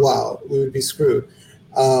a while. We would be screwed.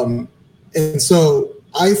 And so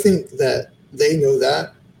I think that they know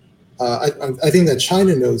that. I think that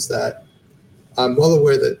China knows that. I'm well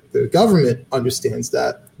aware that the government understands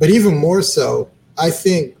that. But even more so, I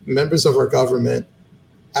think members of our government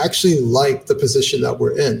actually like the position that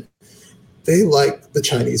we're in. They like the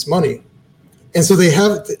Chinese money. And so they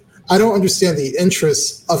have, I don't understand the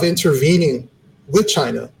interest of intervening with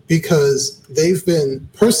China because they've been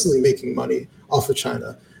personally making money off of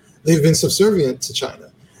China. They've been subservient to China.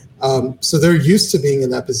 So they're used to being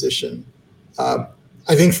in that position.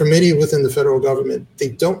 I think for many within the federal government, they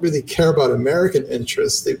don't really care about American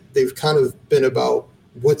interests. They've kind of been about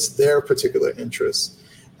what's their particular interests.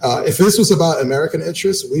 If this was about American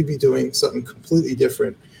interests, we'd be doing something completely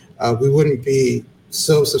different. We wouldn't be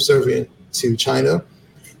so subservient to China.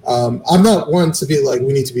 I'm not one to be like,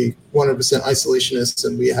 we need to be 100% isolationists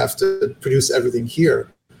and we have to produce everything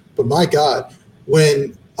here. But my God,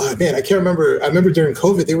 I can't remember. I remember during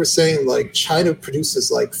COVID, they were saying like China produces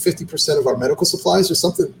like 50% of our medical supplies or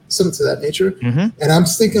something to that nature. Mm-hmm. And I'm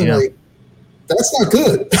just thinking like, that's not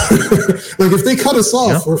good. Like if they cut us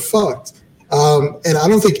off, we're fucked. And I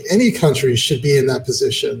don't think any country should be in that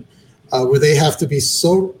position where they have to be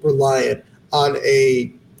so reliant on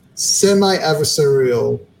a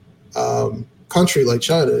semi-adversarial country like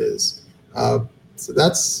China is. So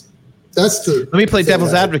that's the. Let me play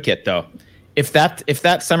devil's advocate though. If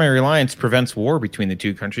that semi-reliance prevents war between the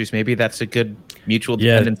two countries, maybe that's a good mutual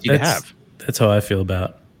dependency to have. That's how I feel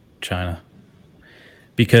about China,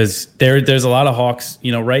 because there's a lot of hawks,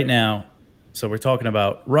 right now. So we're talking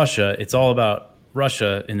about Russia. It's all about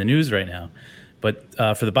Russia in the news right now. But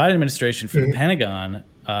for the Biden administration, for the Pentagon,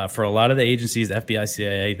 for a lot of the agencies, the FBI,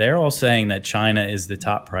 CIA, they're all saying that China is the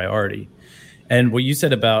top priority. And what you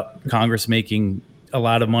said about Congress making a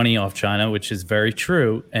lot of money off China, which is very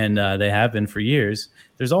true, and they have been for years.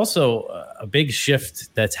 There's also a big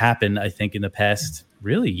shift that's happened, I think, in the past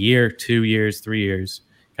really year, 2 years, 3 years,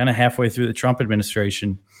 kind of halfway through the Trump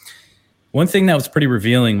administration. One thing that was pretty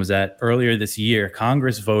revealing was that earlier this year,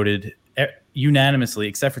 Congress voted unanimously,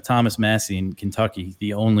 except for Thomas Massie in Kentucky,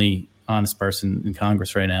 the only honest person in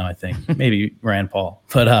Congress right now, I think, maybe Rand Paul,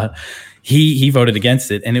 but he voted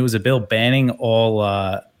against it, and it was a bill banning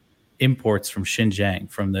all imports from Xinjiang,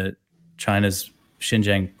 from the China's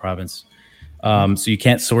Xinjiang province. So you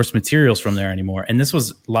can't source materials from there anymore. And this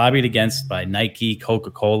was lobbied against by Nike,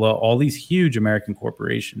 Coca-Cola, all these huge American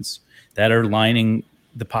corporations that are lining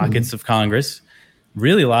the pockets of Congress,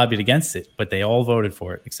 really lobbied against it, but they all voted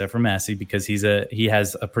for it except for Massie, because he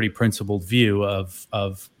has a pretty principled view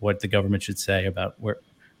of what the government should say about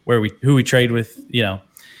who we trade with,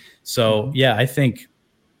 So yeah, I think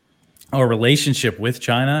our relationship with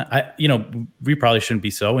China, we probably shouldn't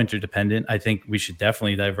be so interdependent. I think we should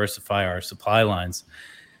definitely diversify our supply lines.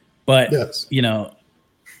 But yes.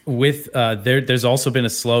 There's also been a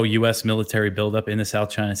slow U.S. military buildup in the South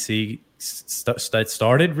China Sea that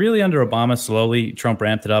started really under Obama. Slowly, Trump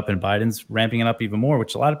ramped it up, and Biden's ramping it up even more,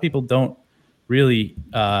 which a lot of people don't really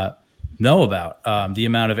know about. The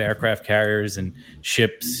amount of aircraft carriers and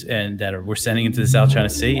ships we're sending into the South China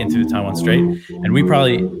Sea, into the Taiwan Strait. And we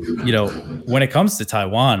probably, when it comes to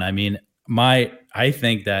Taiwan, I mean, I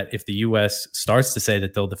think that if the U.S. starts to say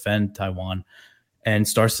that they'll defend Taiwan and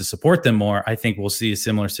starts to support them more, I think we'll see a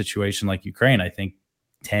similar situation like Ukraine. I think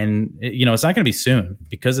it's not going to be soon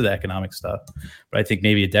because of the economic stuff, but I think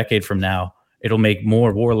maybe a decade from now, it'll make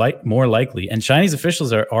more likely. And Chinese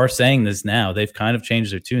officials are saying this now. They've kind of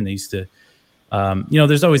changed their tune. They used to,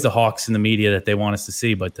 there's always the hawks in the media that they want us to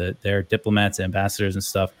see, but their diplomats, ambassadors and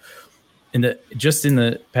stuff. Just in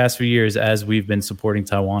the past few years, as we've been supporting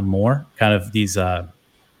Taiwan more, kind of these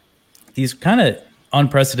kind of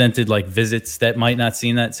unprecedented visits that might not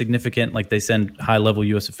seem that significant. Like they send high-level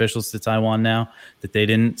U.S. officials to Taiwan now that they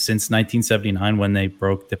didn't since 1979 when they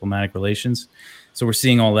broke diplomatic relations. So we're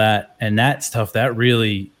seeing all that, and that stuff that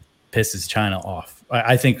really pisses China off.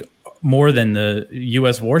 I think more than the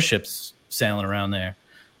U.S. warships sailing around there.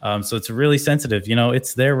 So it's really sensitive.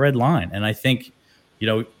 It's their red line, and I think,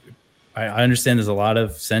 I understand there's a lot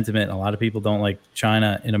of sentiment, and a lot of people don't like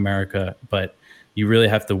China in America, but you really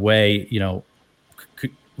have to weigh,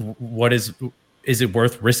 what is it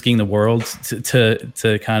worth risking the world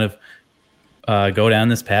to kind of go down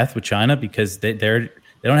this path with China, because they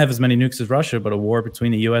don't have as many nukes as Russia, but a war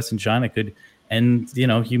between the U.S. and China could end,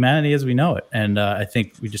 humanity as we know it. And I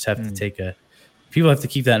think we just have to people have to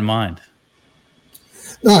keep that in mind.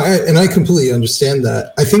 No, I completely understand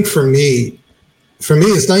that. I think for me,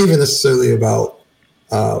 it's not even necessarily about,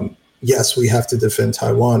 yes, we have to defend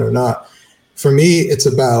Taiwan or not. For me, it's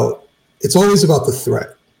always about the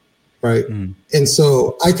threat, right? And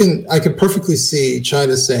so I could perfectly see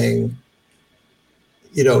China saying,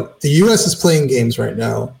 the U.S. is playing games right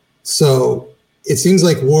now, so it seems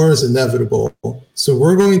like war is inevitable. So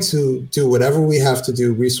we're going to do whatever we have to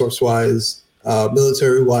do, resource-wise,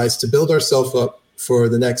 military-wise, to build ourselves up for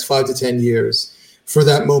the next 5 to 10 years for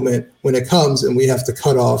that moment when it comes and we have to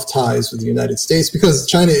cut off ties with the United States, because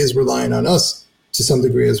China is relying on us to some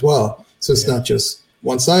degree as well. So it's not just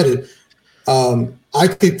one-sided. I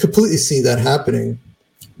could completely see that happening.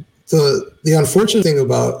 The unfortunate thing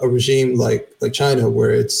about a regime like China,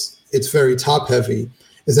 where it's very top heavy,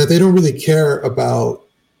 is that they don't really care about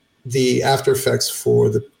the after effects for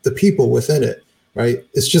the people within it, right?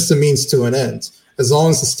 It's just a means to an end. As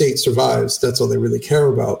long as the state survives, that's all they really care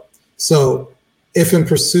about. So if in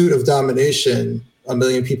pursuit of domination, 1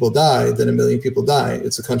 million people die, then 1 million people die.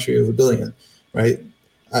 It's a country of 1 billion, right?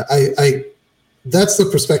 That's the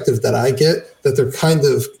perspective that I get, that they're kind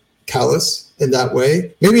of callous in that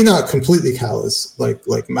way. Maybe not completely callous,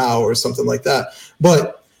 like Mao or something like that.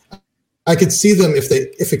 But I could see them if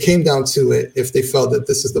it came down to it, if they felt that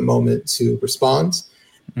this is the moment to respond,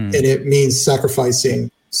 and it means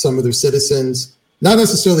sacrificing some of their citizens, not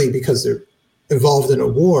necessarily because they're involved in a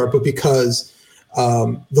war, but because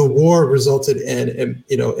the war resulted in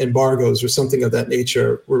embargoes or something of that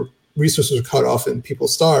nature, where resources are cut off and people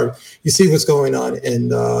starve. You see what's going on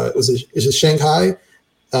in is it Shanghai?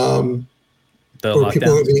 The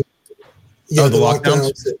lockdowns. The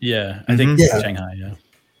lockdowns. Yeah, I think Shanghai.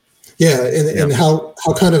 And how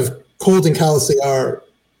kind of cold and callous they are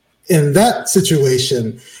in that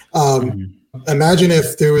situation. Imagine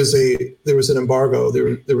if there was an embargo,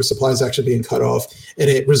 there were supplies actually being cut off, and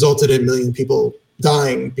it resulted in 1 million people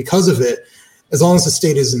dying because of it. As long as the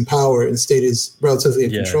state is in power and the state is relatively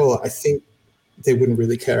in control, I think they wouldn't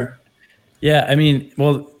really care. Yeah, I mean,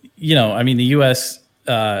 well, the U.S.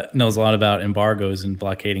 Knows a lot about embargoes and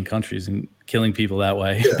blockading countries and killing people that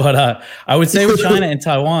way. Yeah. But I would say with China and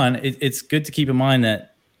Taiwan, it's good to keep in mind that,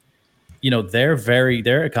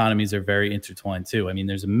 their economies are very intertwined too. I mean,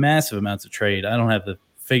 there's massive amounts of trade. I don't have the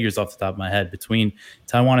figures off the top of my head between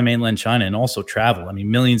Taiwan and mainland China, and also travel. I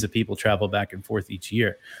mean, millions of people travel back and forth each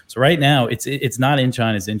year. So right now, it's not in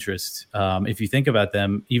China's interest. If you think about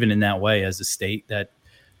them, even in that way, as a state that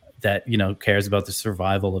cares about the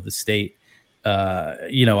survival of the state,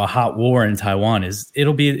 a hot war in Taiwan it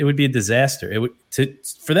would be a disaster.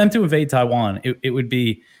 For them to invade Taiwan, it would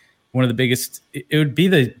be one of the biggest. It would be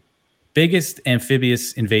the biggest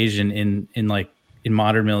amphibious invasion in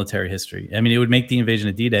modern military history. I mean, it would make the invasion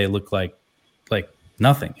of D-Day look like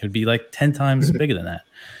nothing. It would be like 10 times bigger than that.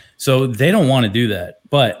 So they don't want to do that.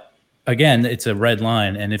 But again, it's a red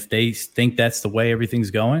line. And if they think that's the way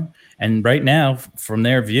everything's going, and right now, from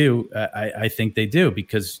their view, I think they do,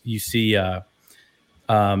 because you see, the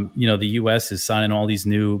U.S. is signing all these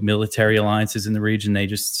new military alliances in the region. They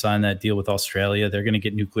just signed that deal with Australia. They're going to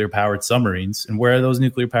get nuclear-powered submarines. And where are those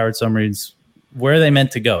nuclear-powered submarines? Where are they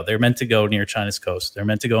meant to go? They're meant to go near China's coast. They're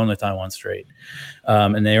meant to go in the Taiwan Strait.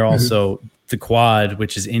 And they are also the Quad,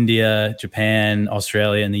 which is India, Japan,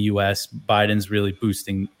 Australia, and the U.S. Biden's really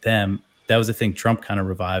boosting them. That was the thing Trump kind of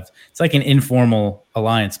revived. It's like an informal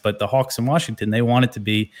alliance, but the hawks in Washington, they want it to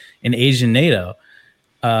be an Asian NATO.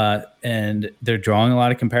 And they're drawing a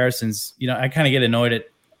lot of comparisons. I kind of get annoyed at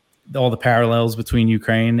all the parallels between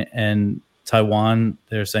Ukraine and Taiwan.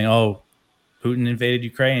 They're saying, oh, Putin invaded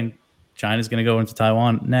Ukraine, China's going to go into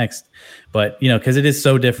Taiwan next. But, because it is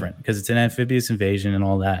so different, because it's an amphibious invasion and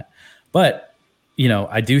all that. But,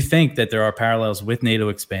 I do think that there are parallels with NATO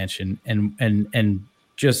expansion and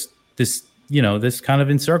just this, this kind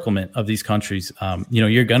of encirclement of these countries.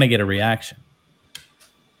 You're going to get a reaction.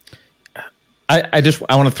 I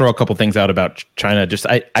want to throw a couple things out about China.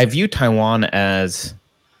 I view Taiwan as,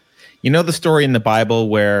 the story in the Bible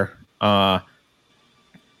where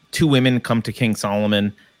two women come to King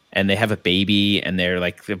Solomon and they have a baby, and they're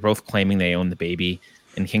both claiming they own the baby.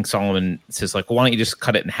 And King Solomon says, well, why don't you just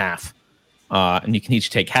cut it in half? And you can each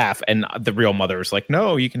take half. And the real mother is like,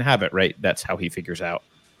 no, you can have it, right? That's how he figures out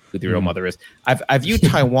who the real mother is. I view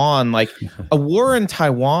Taiwan like a war in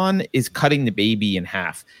Taiwan is cutting the baby in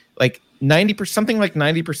half. 90%, something like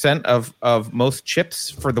 90% of most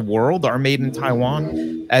chips for the world are made in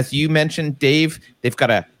Taiwan. As you mentioned, Dave, they've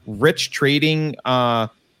got a rich trading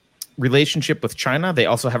relationship with China. They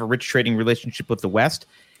also have a rich trading relationship with the West.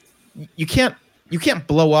 You can't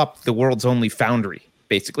blow up the world's only foundry.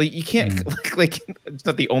 Basically, you can't it's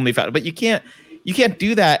not the only foundry, but you can't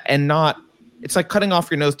do that and not. It's like cutting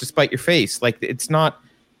off your nose to spite your face. It's not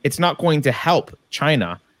going to help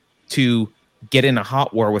China to get in a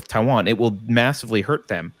hot war with Taiwan. It will massively hurt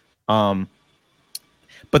them.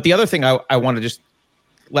 But the other thing I want to just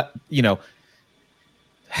let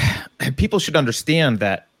people should understand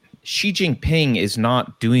that Xi Jinping is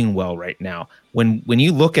not doing well right now. When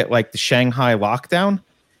you look at the Shanghai lockdown,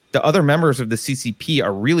 the other members of the CCP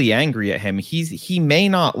are really angry at him. He may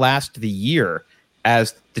not last the year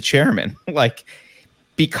as the chairman,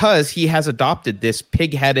 because he has adopted this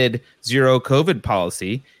pig-headed zero COVID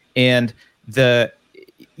policy. And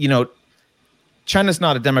China's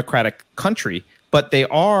not a democratic country, but they're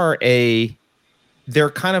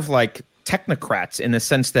kind of like technocrats in the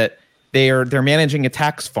sense that they're managing a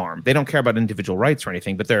tax farm. They don't care about individual rights or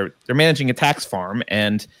anything, but they're managing a tax farm,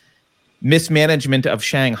 and mismanagement of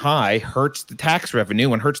Shanghai hurts the tax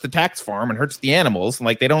revenue and hurts the tax farm and hurts the animals.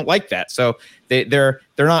 They don't like that. So they're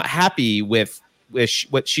not happy with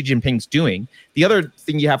what Xi Jinping's doing. The other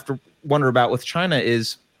thing you have to wonder about with China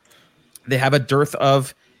is they have a dearth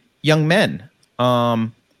of young men. They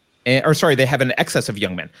have an excess of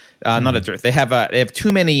young men, not a dearth. They have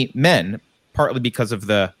too many men, partly because of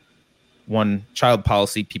the one-child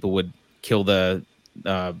policy. People would kill the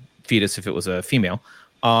fetus if it was a female.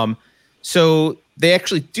 So they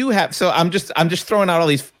actually do have. So I'm just throwing out all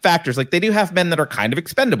these factors. They do have men that are kind of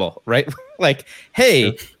expendable, right?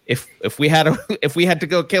 Hey, sure. if we had to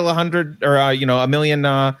go kill 100 or a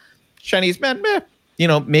million Chinese men,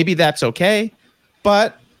 maybe that's okay.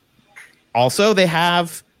 But also they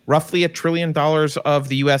have roughly $1 trillion of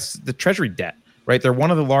the Treasury debt, right? They're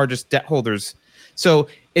one of the largest debt holders. So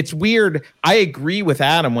it's weird. I agree with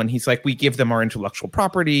Adam when he's we give them our intellectual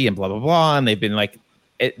property and blah, blah, blah. And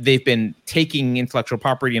they've been taking intellectual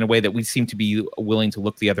property in a way that we seem to be willing to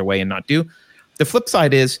look the other way and not do. The flip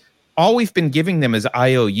side is all we've been giving them is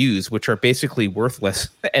IOUs, which are basically worthless.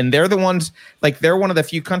 And they're the ones, they're one of the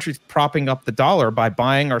few countries propping up the dollar by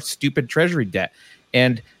buying our stupid treasury debt.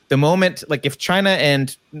 And the moment, like if China,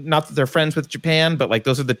 and not that they're friends with Japan, but like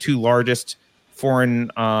those are the two largest foreign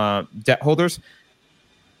debt holders.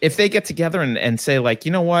 If they get together and say like,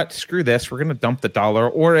 you know what, screw this, we're going to dump the dollar.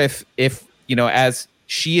 Or if as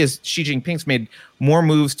Xi Jinping's made more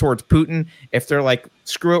moves towards Putin, if they're like,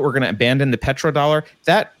 screw it, we're going to abandon the petrodollar,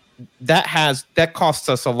 that costs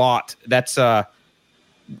us a lot. That's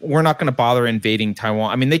we're not going to bother invading Taiwan.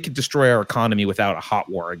 I mean, they could destroy our economy without a hot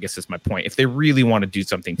war, I guess is my point. If they really want to do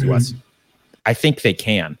something to us, I think they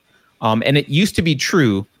can. And it used to be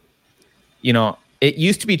true,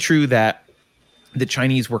 that the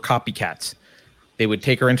Chinese were copycats. They would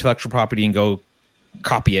take our intellectual property and go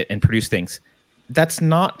copy it and produce things. That's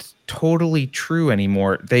not totally true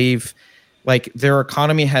anymore. Their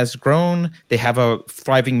economy has grown. They have a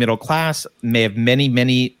thriving middle class. They have many,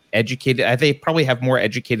 many educated. They probably have more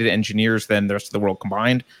educated engineers than the rest of the world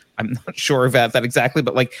combined. I'm not sure about that exactly,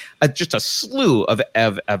 but just a slew of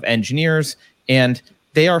engineers, and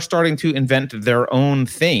they are starting to invent their own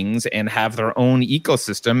things and have their own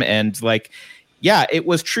ecosystem. And it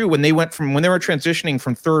was true when they were transitioning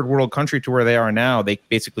from third world country to where they are now. They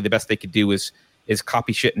basically, the best they could do is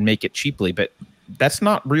copy shit and make it cheaply, but that's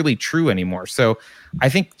not really true anymore. So I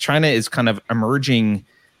think China is kind of emerging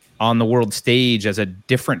on the world stage as a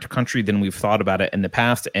different country than we've thought about it in the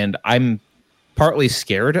past. And I'm partly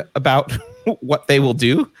scared about what they will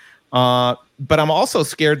do. But I'm also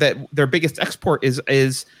scared that their biggest export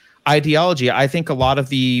is ideology. I think a lot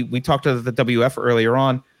of we talked to the WF earlier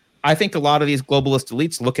on. I think a lot of these globalist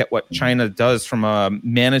elites look at what China does from a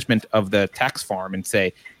management of the tax farm and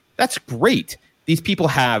say, that's great. These people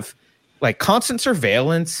have constant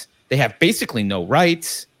surveillance. They have basically no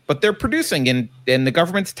rights, but they're producing and the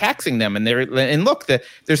government's taxing them. And there's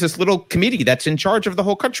this little committee that's in charge of the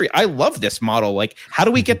whole country. I love this model. How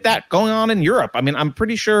do we get that going on in Europe? I mean, I'm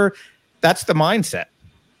pretty sure that's the mindset.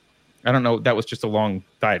 I don't know. That was just a long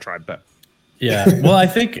diatribe, but yeah. Well, I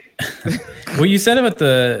think what you said about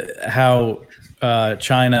how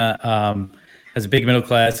China has a big middle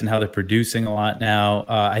class and how they're producing a lot now.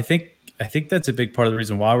 I think that's a big part of the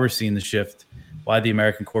reason why we're seeing the shift, why the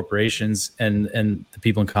American corporations and the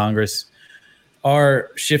people in Congress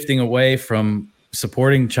are shifting away from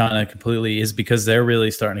supporting China completely, is because they're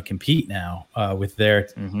really starting to compete now with their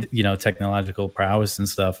technological prowess and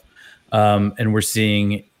stuff. And we're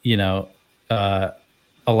seeing a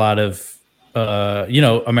lot of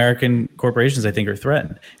American corporations, I think, are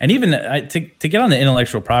threatened. And even to get on the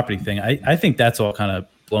intellectual property thing, I think that's all kind of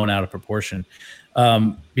blown out of proportion,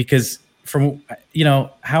 because from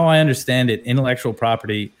how I understand it, intellectual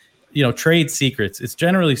property, trade secrets, it's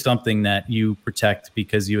generally something that you protect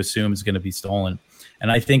because you assume is going to be stolen.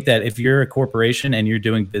 And I think that if you're a corporation and you're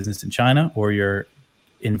doing business in China, or you're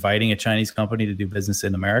inviting a Chinese company to do business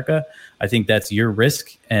in America, I think that's your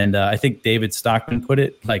risk. And I think David Stockman put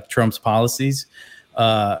it like Trump's policies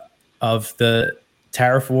of the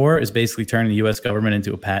tariff war is basically turning the U.S. government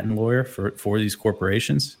into a patent lawyer for these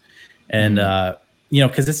corporations. And,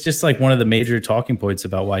 because it's just one of the major talking points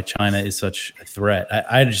about why China is such a threat.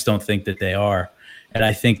 I just don't think that they are. And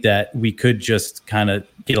I think that we could just kind of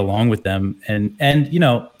get along with them. And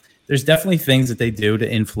there's definitely things that they do to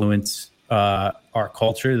influence our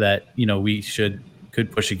culture that we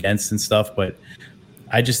could push against and stuff, but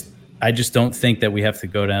I just don't think that we have to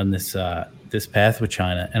go down this path with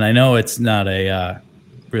China. And I know it's not a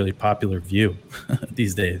really popular view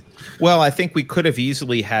these days. Well, I think we could have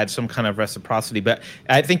easily had some kind of reciprocity, but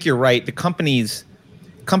I think you're right. The companies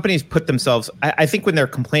put themselves. I think when they're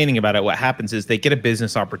complaining about it, what happens is they get a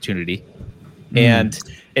business opportunity. And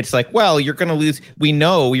it's like, well, you're going to lose. We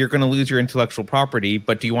know you're going to lose your intellectual property,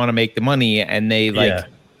 but do you want to make the money? And they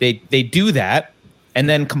they do that and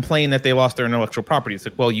then complain that they lost their intellectual property. It's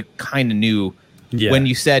like, well, you kind of knew when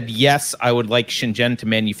you said, yes, I would like Shenzhen to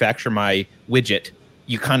manufacture my widget.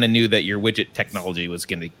 You kind of knew that your widget technology was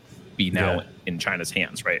going to be now in China's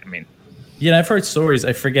hands, right? I mean, I've heard stories.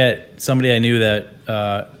 I forget, somebody I knew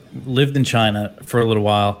that lived in China for a little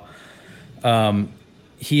while.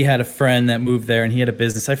 He had a friend that moved there and he had a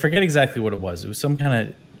business. I forget exactly what it was. It was some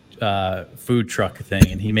kind of food truck thing,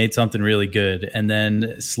 and he made something really good. And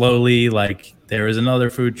then slowly, there was another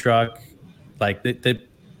food truck.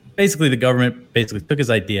 Basically the government basically took his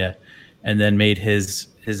idea and then made his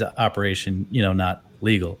operation, not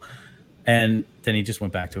legal. And then he just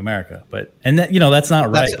went back to America. That's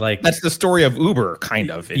not right. That's the story of Uber,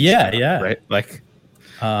 kind of. Yeah. Right.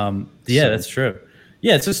 That's true.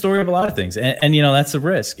 Yeah, it's a story of a lot of things, and that's a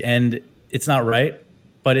risk, and it's not right,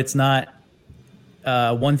 but it's not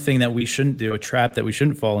one thing that we shouldn't do. A trap that we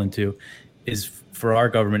shouldn't fall into is for our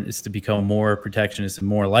government is to become more protectionist and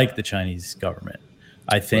more like the Chinese government.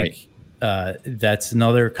 I think that's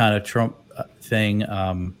another kind of Trump thing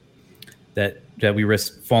that we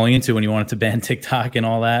risk falling into when you wanted to ban TikTok and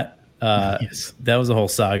all that. Yes. That was a whole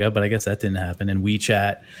saga, but I guess that didn't happen. And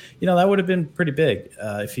WeChat, that would have been pretty big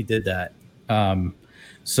if he did that.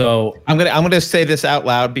 So I'm gonna say this out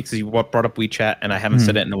loud because you brought up WeChat, and I haven't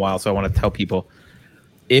said it in a while, so I want to tell people: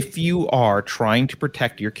 if you are trying to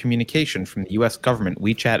protect your communication from the U.S. government,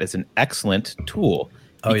 WeChat is an excellent tool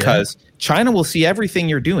because China will see everything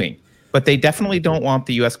you're doing. But they definitely don't want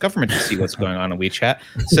the U.S. government to see what's going on in WeChat.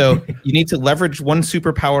 So you need to leverage one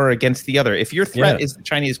superpower against the other. If your threat is the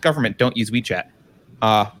Chinese government, don't use WeChat.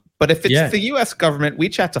 But if it's the U.S. government,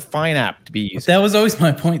 WeChat's a fine app to be used. That was always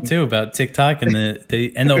my point too about TikTok and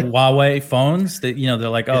the Huawei phones. That they're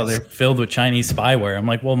like, they're filled with Chinese spyware. I'm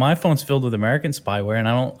like, well, my phone's filled with American spyware, and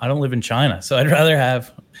I don't live in China, so I'd rather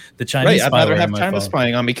have the Chinese. I'd rather have China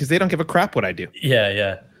spying on me because they don't give a crap what I do.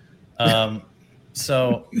 Yeah.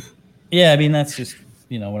 So. Yeah, I mean, that's just,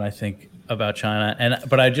 what I think about China.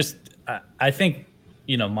 But I think,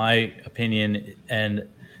 my opinion and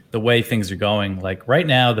the way things are going, like right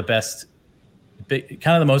now, the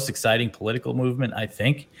most exciting political movement, I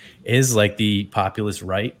think, is like the populist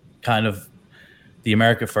right, kind of the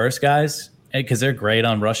America First guys, because they're great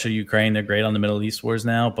on Russia, Ukraine. They're great on the Middle East wars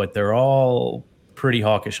now, but they're all pretty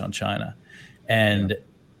hawkish on China. And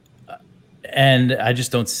I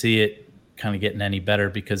just don't see it kind of getting any better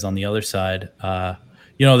because on the other side,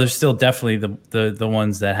 there's still definitely the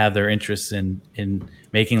ones that have their interests in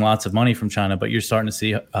making lots of money from China, but you're starting to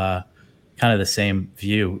see kind of the same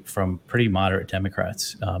view from pretty moderate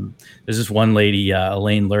Democrats. There's this one lady,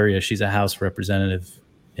 Elaine Luria, she's a House representative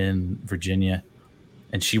in Virginia,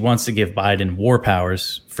 and she wants to give Biden war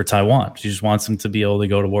powers for Taiwan. She just wants him to be able to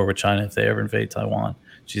go to war with China if they ever invade Taiwan.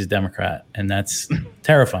 She's a Democrat, and that's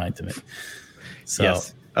terrifying to me. So.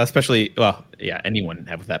 Yes. Especially, anyone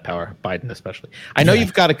have that power, Biden especially. I know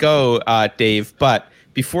you've got to go, Dave, but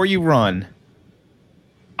before you run,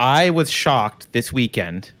 I was shocked this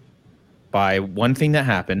weekend by one thing that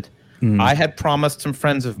happened. I had promised some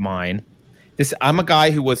friends of mine. I'm a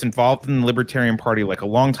guy who was involved in the Libertarian Party like a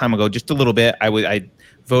long time ago, just a little bit. I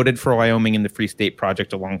voted for Wyoming in the Free State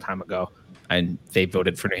Project a long time ago, and they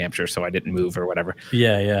voted for New Hampshire, so I didn't move or whatever.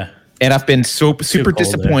 Yeah. And I've been super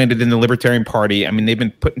disappointed in the Libertarian Party. I mean, they've been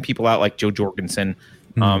putting people out like Joe Jorgensen.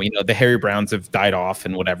 The Harry Browns have died off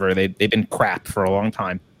and whatever. They've been crap for a long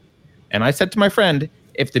time. And I said to my friend,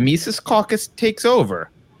 if the Mises Caucus takes over,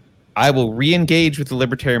 I will re-engage with the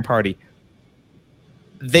Libertarian Party.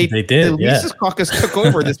 They did. The Mises Caucus took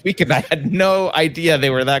over this weekend. I had no idea they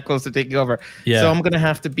were that close to taking over. Yeah. So I'm going to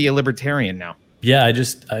have to be a libertarian now. Yeah, I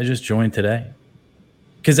just joined today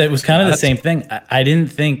because it was kind of the same thing. I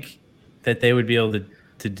didn't think that they would be able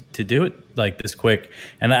to do it like this quick.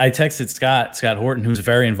 And I texted Scott Horton, who's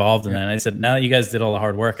very involved in that. And I said, now that you guys did all the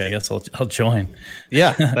hard work, I guess I'll join.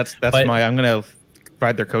 Yeah, that's I'm going to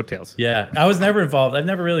ride their coattails. Yeah, I was never involved. I've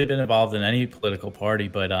never really been involved in any political party,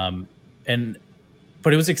 but it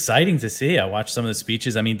was exciting to see. I watched some of the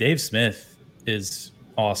speeches. I mean, Dave Smith is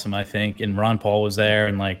awesome, I think. And Ron Paul was there,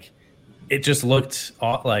 and like, it just looked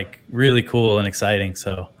like really cool and exciting.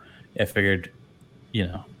 So I figured,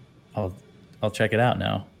 I'll check it out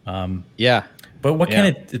now. But what can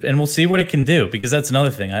it? And we'll see what it can do, because that's another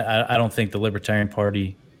thing. I don't think the Libertarian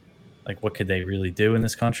Party, like, what could they really do in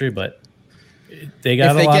this country? But they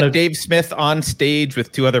got if they get Dave Smith on stage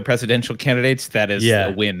with two other presidential candidates, that is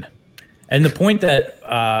a win. And the point that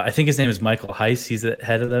I think his name is Michael Heiss, he's the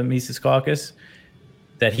head of the Mises Caucus,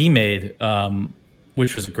 that he made,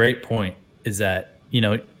 which was a great point, is that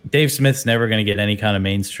Dave Smith's never going to get any kind of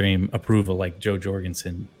mainstream approval like Joe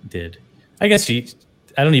Jorgensen did. I guess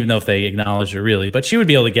I don't even know if they acknowledged her really, but she would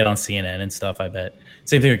be able to get on CNN and stuff, I bet.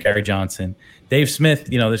 Same thing with Gary Johnson. Dave Smith,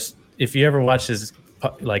 there's, if you ever watch his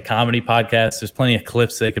like comedy podcast, there's plenty of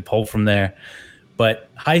clips they could pull from there. But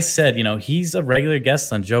Heiss said, he's a regular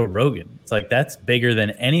guest on Joe Rogan. It's like, that's bigger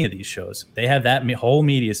than any of these shows. They have that whole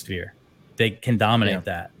media sphere. They can dominate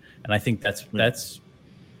that. And I think that's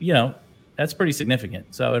pretty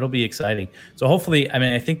significant. So it'll be exciting. So hopefully,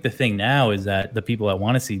 I think the thing now is that the people that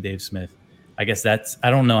want to see Dave Smith, I guess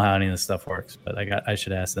I don't know how any of this stuff works, but I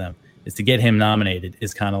should ask them, is to get him nominated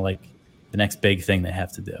is kind of like the next big thing they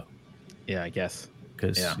have to do. Yeah, I guess.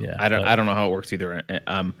 I don't know how it works either.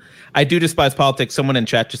 I do despise politics. Someone in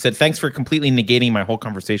chat just said, thanks for completely negating my whole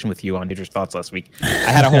conversation with you on Nature's Thoughts last week.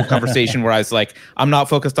 I had a whole conversation where I was like, I'm not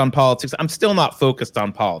focused on politics. I'm still not focused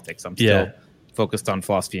on politics. I'm still focused on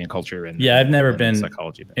philosophy and culture. And I've never been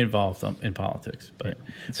psychology involved in politics. But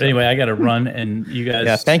anyway, I got to run, and you guys.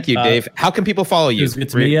 Yeah, thank you, Dave. How can people follow you?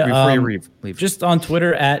 It's me. Before you leave. Just on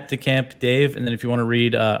Twitter at Decamp Dave, and then if you want to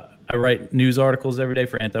read, I write news articles every day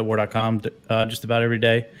for antiwar.com, just about every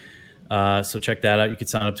day. So check that out. You can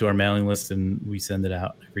sign up to our mailing list, and we send it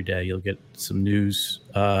out every day. You'll get some news.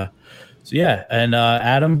 So yeah, and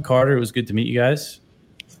Adam Carter, it was good to meet you guys.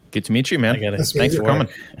 Good to meet you, man. Thanks for coming.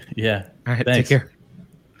 Yeah. All right. Thanks. Take care.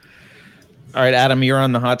 All right, Adam, you're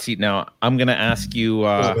on the hot seat now. I'm going to ask you,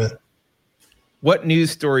 what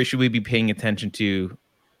news story should we be paying attention to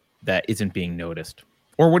that isn't being noticed?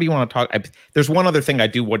 Or what do you want to talk? There's one other thing I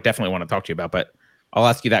definitely want to talk to you about, but I'll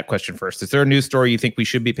ask you that question first. Is there a news story you think we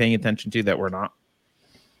should be paying attention to that we're not?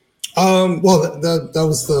 Well, that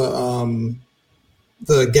was the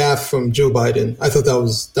gaffe from Joe Biden. I thought that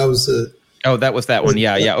was a. Oh, that was that one.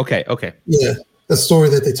 Yeah. Okay. Yeah, a story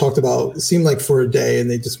that they talked about. It seemed like for a day, and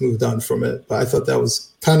they just moved on from it. But I thought that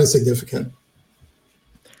was kind of significant.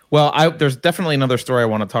 Well, there's definitely another story I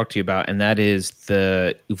want to talk to you about, and that is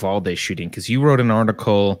the Uvalde shooting. Because you wrote an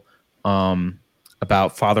article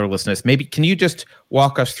about fatherlessness. Maybe can you just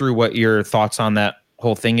walk us through what your thoughts on that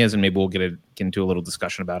whole thing is, and maybe we'll get into a little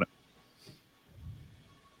discussion about it.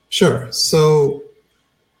 Sure. So,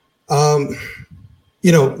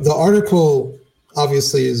 the article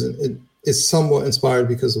obviously is somewhat inspired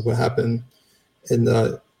because of what happened in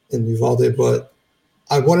Uvalde, but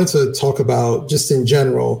I wanted to talk about just in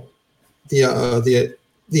general the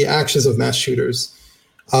actions of mass shooters.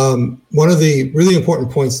 One of the really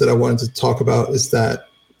important points that I wanted to talk about is that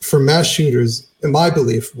for mass shooters, in my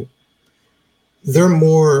belief, they're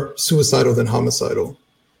more suicidal than homicidal,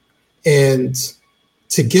 and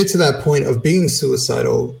to get to that point of being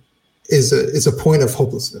suicidal is a point of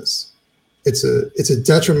hopelessness. It's a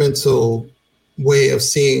detrimental way of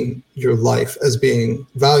seeing your life as being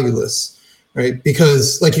valueless, right?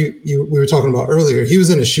 Because like we were talking about earlier, he was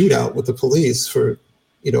in a shootout with the police for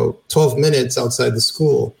 12 minutes outside the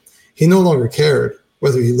school. He no longer cared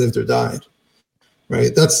whether he lived or died,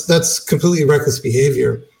 right? That's completely reckless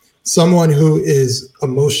behavior. Someone who is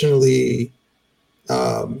emotionally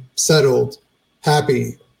settled,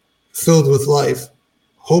 happy, filled with life,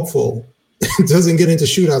 hopeful, doesn't get into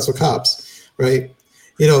shootouts with cops, right?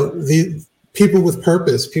 The people with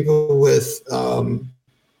purpose, people with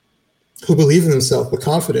who believe in themselves with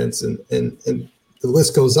confidence, and the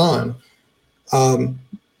list goes on.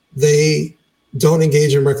 They don't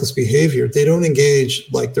engage in reckless behavior. They don't engage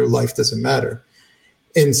like their life doesn't matter.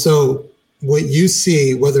 And so what you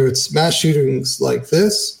see, whether it's mass shootings like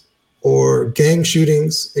this or gang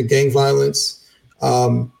shootings and gang violence,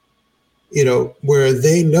 where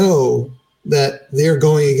they know that they're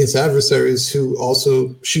going against adversaries who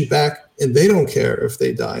also shoot back, and they don't care if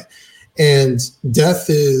they die. And death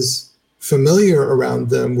is familiar around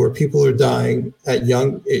them, where people are dying at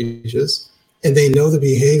young ages, and they know the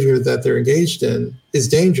behavior that they're engaged in is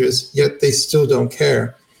dangerous, yet they still don't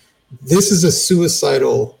care. This is a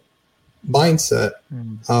suicidal mindset.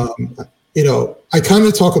 I kind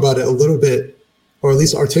of talk about it a little bit, or at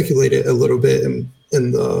least articulate it a little bit in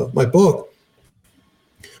my book.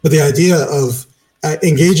 But the idea of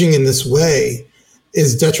engaging in this way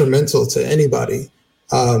is detrimental to anybody.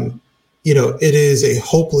 It is a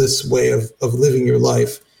hopeless way of living your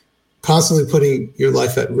life, constantly putting your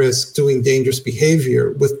life at risk, doing dangerous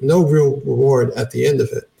behavior with no real reward at the end of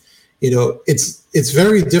it. It's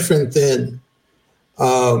very different than,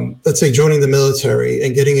 let's say, joining the military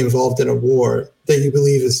and getting involved in a war that you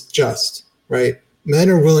believe is just, right? Men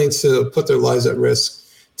are willing to put their lives at risk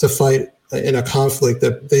to fight in a conflict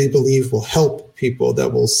that they believe will help people,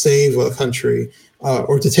 that will save a country,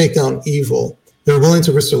 or to take down evil. They're willing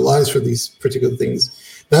to risk their lives for these particular things.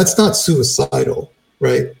 That's not suicidal,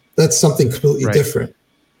 right? That's something completely different.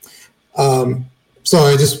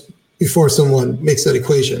 So before someone makes that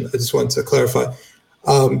equation, I just wanted to clarify.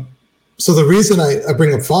 So the reason I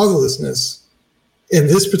bring up fatherlessness in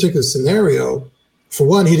this particular scenario, for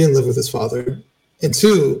one, he didn't live with his father. And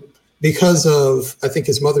two, because of, I think,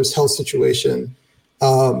 his mother's health situation,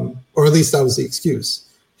 or at least that was the excuse,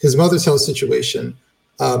 his mother's health situation,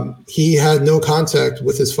 he had no contact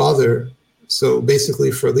with his father. So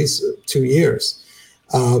basically for at least 2 years.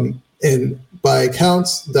 And by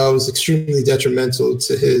accounts, that was extremely detrimental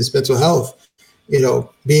to his mental health,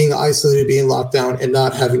 being isolated, being locked down, and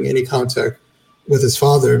not having any contact with his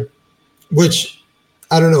father, which,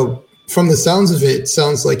 I don't know, from the sounds of it,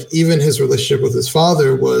 sounds like even his relationship with his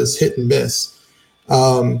father was hit and miss.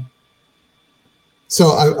 So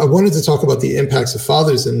I wanted to talk about the impacts of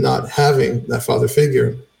fathers and not having that father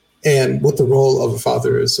figure and what the role of a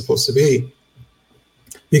father is supposed to be.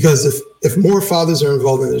 Because if more fathers are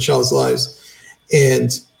involved in their child's lives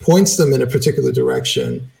and points them in a particular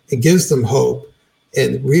direction and gives them hope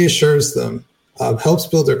and reassures them, helps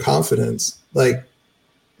build their confidence, like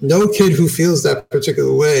no kid who feels that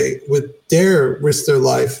particular way would dare risk their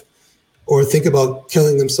life or think about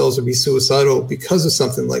killing themselves or be suicidal because of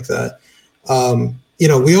something like that.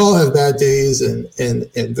 We all have bad days and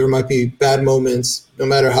there might be bad moments, no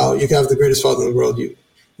matter how you can have the greatest father in the world,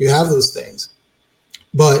 you have those things.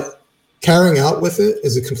 But carrying out with it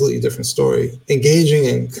is a completely different story. Engaging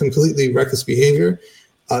in completely reckless behavior,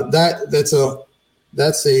 that's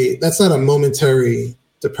not a momentary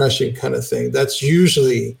depression kind of thing. That's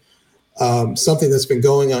usually something that's been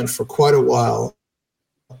going on for quite a while,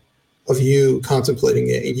 of you contemplating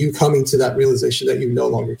it and you coming to that realization that you no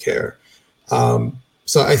longer care.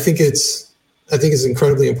 So I think it's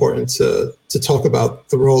incredibly important to talk about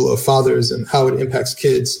the role of fathers and how it impacts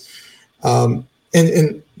kids.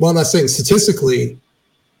 And while I'm not saying statistically,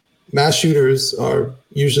 mass shooters are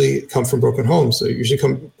usually come from broken homes. So usually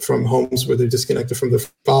come from homes where they're disconnected from their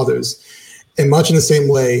fathers. And much in the same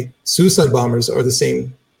way, suicide bombers are the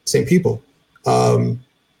same people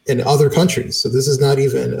in other countries. So this is not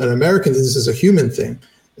even an American, this is a human thing.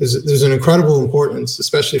 There's an incredible importance,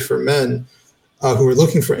 especially for men who are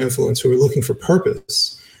looking for influence, who are looking for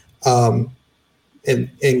purpose,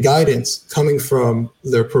 and guidance coming from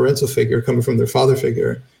their parental figure, coming from their father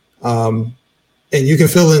figure. And you can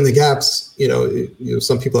fill in the gaps,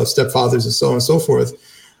 some people have stepfathers and so on and so forth.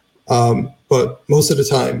 But most of the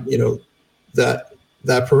time,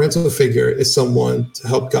 that parental figure is someone to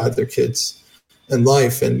help guide their kids in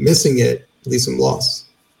life, and missing it leaves them lost.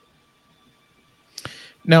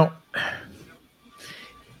 Now,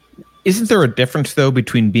 isn't there a difference though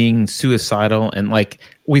between being suicidal and, like,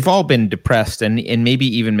 we've all been depressed and maybe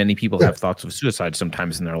even many people have thoughts of suicide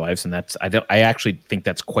sometimes in their lives, and I actually think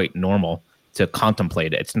that's quite normal to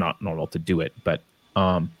contemplate it. It's not normal to do it, but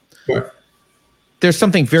there's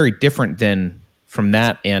something very different from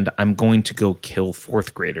that, and I'm going to go kill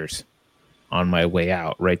fourth graders on my way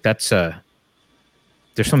out, right?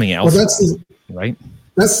 There's something else, right?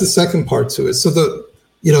 That's the second part to it. So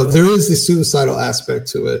there is the suicidal aspect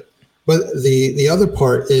to it, but the other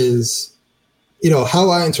part is, how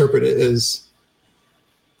I interpret it is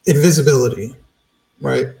invisibility,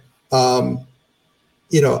 right? I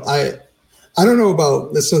don't know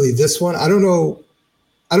about necessarily this one. I don't know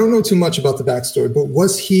too much about the backstory, but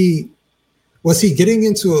was he getting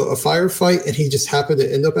into a firefight and he just happened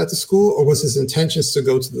to end up at the school, or was his intentions to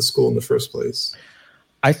go to the school in the first place?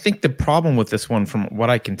 I think the problem with this one, from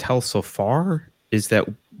what I can tell so far, is that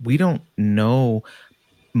we don't know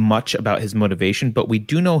much about his motivation, but we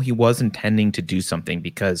do know he was intending to do something,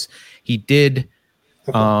 because he did.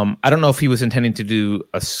 Okay. I don't know if he was intending to do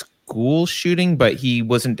a school shooting, but he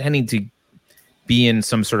was intending to be in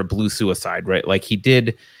some sort of blue suicide, right? Like he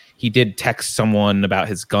did text someone about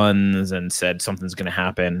his guns and said something's going to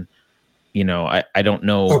happen. I don't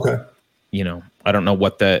know. Okay. I don't know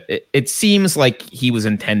what it seems like he was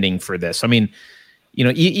intending for this. I mean,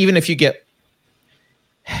 even if you get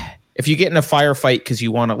in a firefight because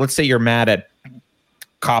you want to, let's say you're mad at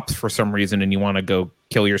cops for some reason and you want to go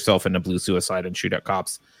kill yourself in a blue suicide and shoot at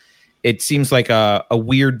cops, it seems like a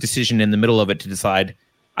weird decision in the middle of it to decide,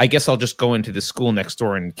 I guess I'll just go into the school next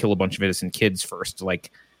door and kill a bunch of innocent kids first.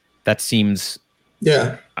 Like, that seems,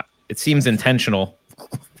 it seems intentional.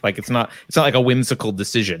 Like it's not like a whimsical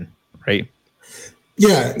decision, right?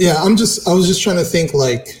 Yeah. I was just trying to think,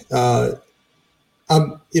 like,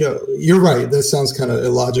 you're right. That sounds kind of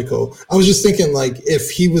illogical. I was just thinking, like, if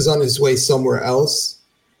he was on his way somewhere else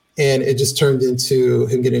and it just turned into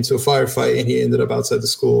him getting into a firefight and he ended up outside the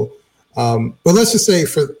school. But let's just say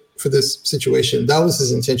for this situation, that was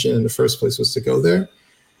his intention in the first place, was to go there.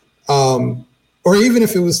 Or even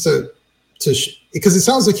if it was because it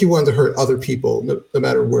sounds like he wanted to hurt other people, no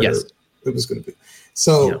matter where it was going to be.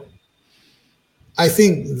 So I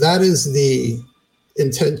think that is the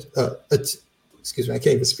intent. Excuse me, I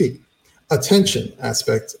can't even speak. Attention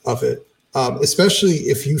aspect of it, especially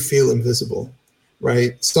if you feel invisible,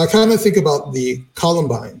 right? So I kind of think about the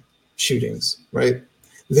Columbine shootings, right?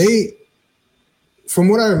 From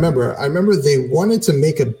what I remember they wanted to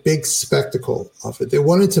make a big spectacle of it. They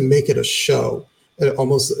wanted to make it a show. It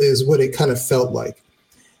almost is what it kind of felt like.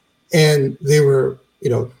 And they were,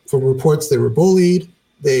 from reports, they were bullied.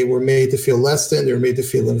 They were made to feel less than. They were made to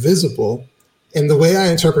feel invisible. And the way I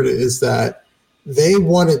interpret it is that they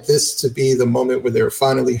wanted this to be the moment where they were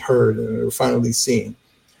finally heard and they were finally seen.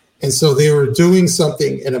 And so they were doing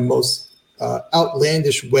something in a most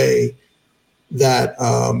outlandish way that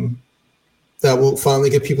will finally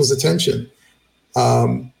get people's attention.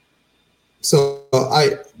 And So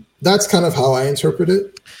that's kind of how I interpret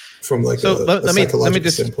it from like let me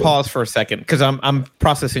just standpoint. Pause for a second because I'm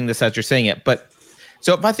processing this as you're saying it. But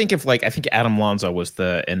so if I think of like I think Adam Lanza was was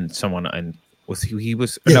that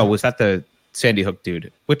the Sandy Hook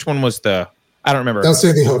dude? Which one was I don't remember. That was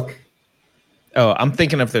Sandy Hook. Oh, I'm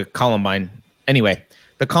thinking of the Columbine. Anyway,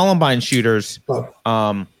 the Columbine shooters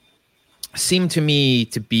seem to me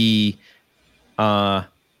to be they're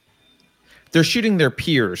shooting their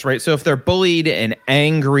peers, right? So if they're bullied and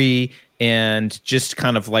angry and just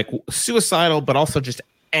kind of like suicidal, but also just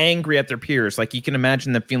angry at their peers, like you can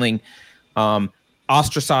imagine them feeling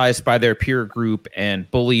ostracized by their peer group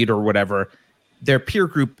and bullied or whatever. Their peer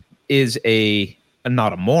group is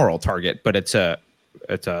not a moral target, but it's a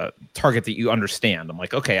target that you understand. I'm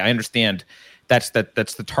like, okay, I understand that's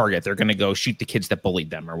the target. They're going to go shoot the kids that bullied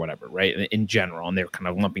them or whatever, right? In general, and they're kind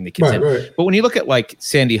of lumping the kids in. Right. But when you look at like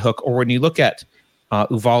Sandy Hook or when you look at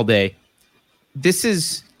Uvalde, this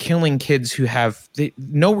is killing kids who have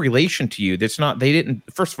no relation to you.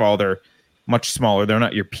 First of all, they're much smaller. They're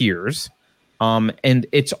not your peers. And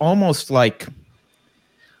it's almost like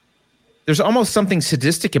there's almost something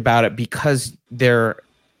sadistic about it because they're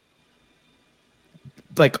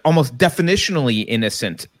like almost definitionally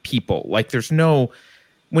innocent people. Like there's no,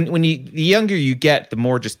 when the younger you get, the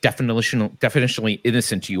more just definitionally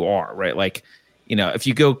innocent you are, right? Like, if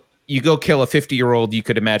you go kill a 50-year-old, you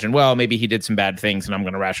could imagine, well, maybe he did some bad things and I'm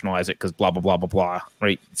going to rationalize it because blah, blah, blah, blah, blah,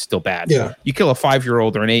 right? It's still bad. Yeah. You kill a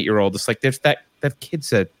 5-year-old or an 8-year-old, it's like there's that kid's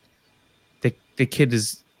the kid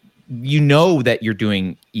is, that you're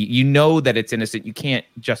doing, that it's innocent. You can't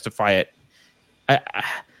justify it. I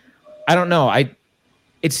don't know.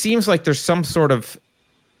 It seems like there's some sort of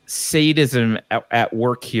sadism at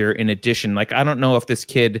work here in addition. Like, I don't know if this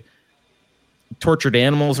kid tortured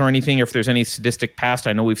animals or anything, or if there's any sadistic past.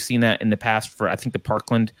 I know we've seen that in the past I think the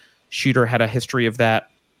Parkland shooter had a history of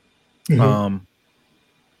that. Mm-hmm.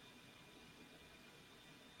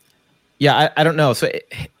 I don't know. So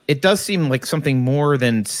it does seem like something more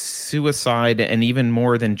than suicide and even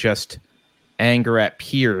more than just anger at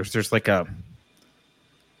peers. There's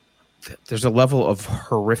a level of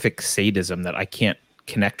horrific sadism that I can't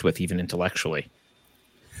connect with even intellectually.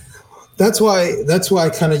 That's why I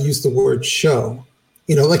kind of use the word show.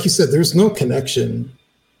 Like you said, there's no connection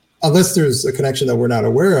unless there's a connection that we're not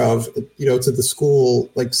aware of, to the school,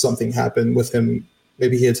 like something happened with him.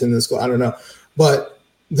 Maybe he attended the school. I don't know. But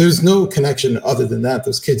there's no connection other than that.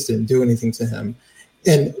 Those kids didn't do anything to him.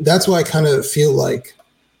 And that's why I kind of feel like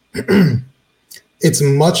it's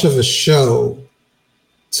much of a show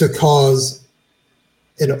to cause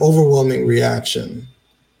an overwhelming reaction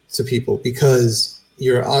to people because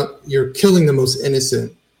you're killing the most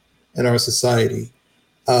innocent in our society.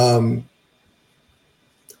 I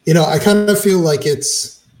kind of feel like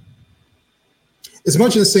it's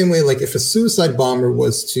much in the same way, like if a suicide bomber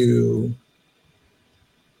was to,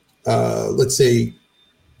 let's say,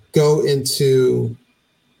 go into,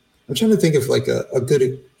 I'm trying to think of like a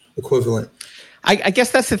good equivalent. I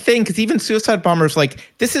guess that's the thing, because even suicide bombers, like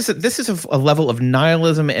this is a level of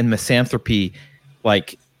nihilism and misanthropy,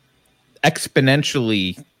 like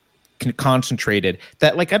exponentially concentrated,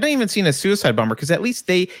 that like I don't even see a suicide bomber, because at least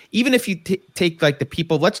even if you take like the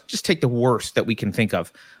people, let's just take the worst that we can think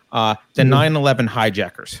of, the 9/11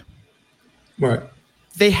 hijackers. Right.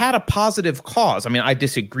 They had a positive cause. I mean, I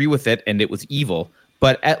disagree with it and it was evil,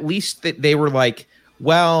 but at least they were like,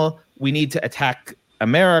 well, we need to attack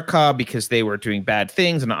America because they were doing bad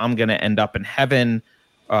things and I'm going to end up in heaven,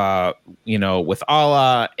 with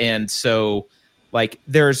Allah. And so like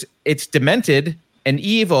it's demented and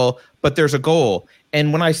evil, but there's a goal.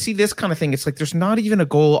 And when I see this kind of thing, it's like, there's not even a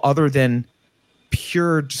goal other than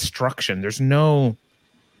pure destruction. There's nothing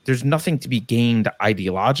to be gained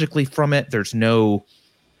ideologically from it.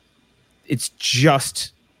 It's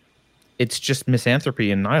just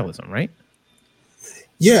misanthropy and nihilism, right?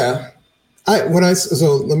 Yeah.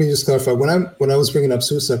 So let me just clarify. When I was bringing up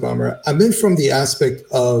suicide bomber, I meant from the aspect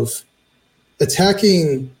of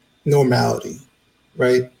attacking normality,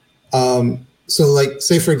 right? So like,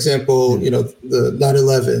 say for example, the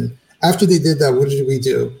 9/11. After they did that, what did we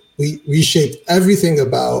do? We reshaped everything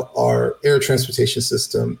about our air transportation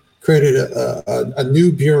system, created a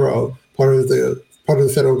new bureau, part of the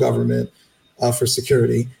federal government for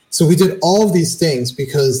security. So we did all of these things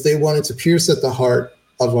because they wanted to pierce at the heart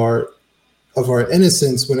of our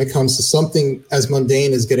innocence when it comes to something as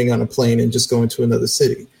mundane as getting on a plane and just going to another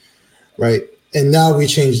city, right? And now we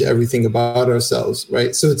changed everything about ourselves,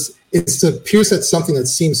 right? So it's to pierce at something that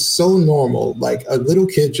seems so normal, like a little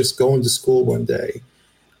kid just going to school one day,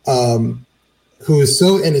 who is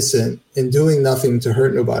so innocent and doing nothing to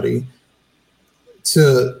hurt nobody,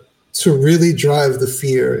 to really drive the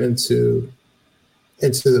fear into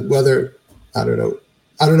whether, I don't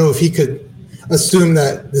know if he could assume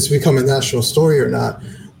that this become a national story or not.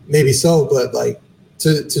 Maybe so, but like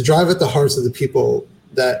to drive at the hearts of the people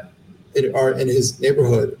that are in his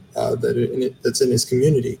neighborhood, that's in his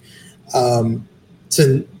community, to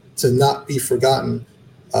not be forgotten.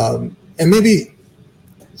 And maybe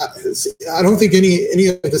I don't think any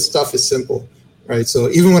of this stuff is simple, right? So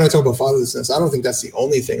even when I talk about fatherlessness, I don't think that's the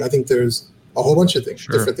only thing. I think there's a whole bunch of things,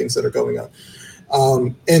 different things that are going on.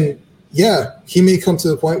 And yeah, he may come to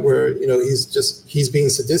the point where, he's being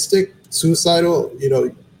sadistic, suicidal,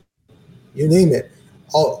 you name it,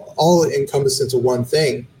 all encompassed into one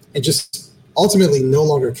thing, and just ultimately no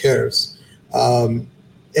longer cares. And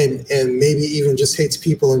maybe even just hates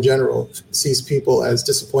people in general, sees people as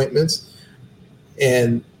disappointments,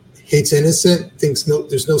 and hates innocent, thinks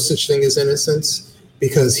there's no such thing as innocence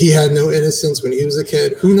because he had no innocence when he was a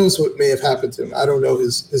kid. Who knows what may have happened to him? I don't know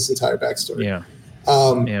his entire backstory. Yeah.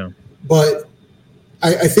 But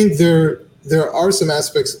I think there are some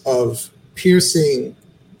aspects of piercing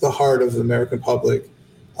the heart of the American public,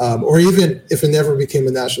 or even if it never became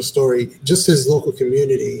a national story, just his local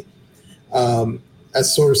community,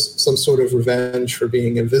 as some sort of revenge for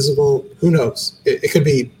being invisible. Who knows? It could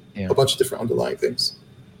be a bunch of different underlying things.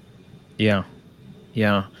 Yeah.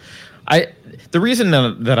 The reason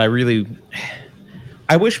that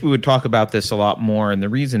I wish we would talk about this a lot more, and the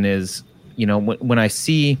reason is, when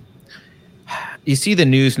you see the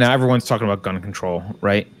news now, everyone's talking about gun control,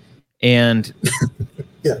 right? And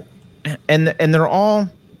yeah, and they're all,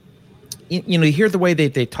 you hear the way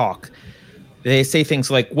they talk. They say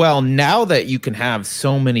things like, well, now that you can have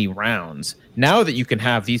so many rounds, now that you can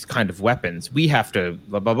have these kind of weapons, we have to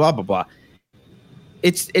blah, blah, blah, blah, blah.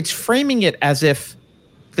 It's framing it as if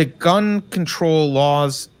the gun control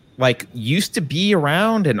laws used to be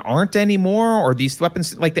around and aren't anymore, or these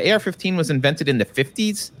weapons, like the AR-15 was invented in the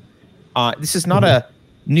 50s. This is not a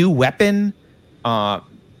new weapon.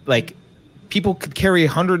 People could carry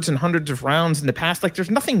hundreds and hundreds of rounds in the past.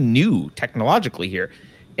 There's nothing new technologically here.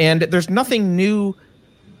 And there's nothing new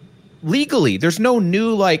legally. There's no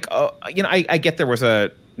new, I get there was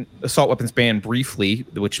a assault weapons ban briefly,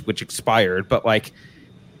 which expired. But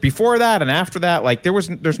before that and after that,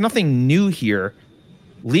 there's nothing new here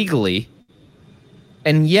legally.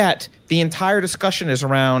 And yet the entire discussion is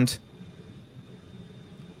around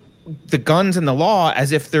the guns and the law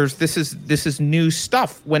as if this is new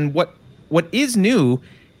stuff, when what is new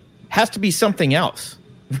has to be something else.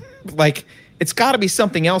 It's got to be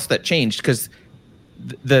something else that changed, because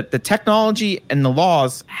the technology and the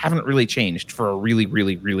laws haven't really changed for a really,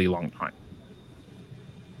 really, really long time.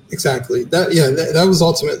 Exactly. That was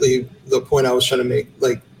ultimately the point I was trying to make.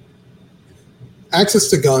 Access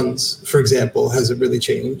to guns, for example, hasn't really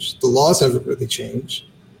changed. The laws haven't really changed,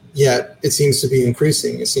 yet it seems to be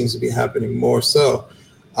increasing. It seems to be happening more so.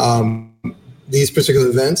 These particular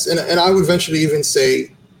events, and I would eventually even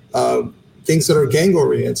say things that are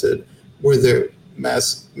gang-oriented, where they're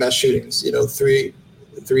mass shootings.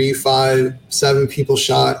 3, 5, 7 people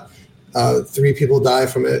shot, 3 people die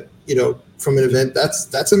from it. From an event,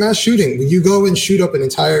 that's a mass shooting. When you go and shoot up an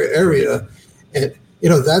entire area, and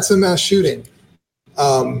that's a mass shooting.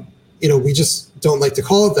 We just don't like to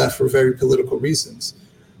call it that for very political reasons.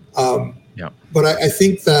 But I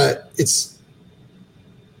think that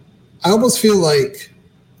I almost feel like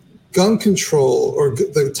gun control, or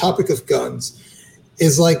the topic of guns,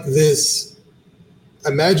 is like this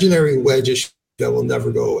imaginary wedge issue that will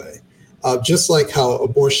never go away. Just like how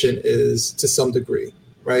abortion is to some degree,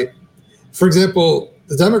 right? For example,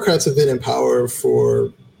 the Democrats have been in power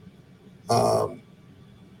for,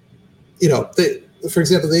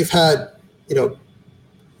 they've had,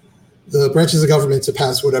 the branches of government to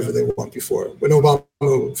pass whatever they want before, when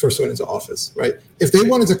Obama first went into office, right? If they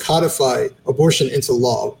wanted to codify abortion into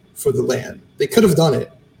law for the land, they could have done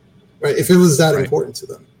it, right? If it was that important to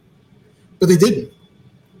them. But they didn't,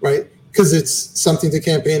 right? Because it's something to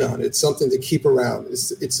campaign on. It's something to keep around.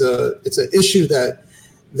 It's an issue that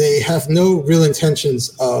they have no real intentions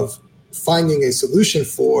of finding a solution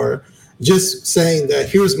for, just saying that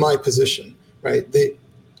here's my position, right?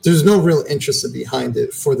 There's no real interest behind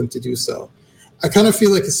it for them to do so. I kind of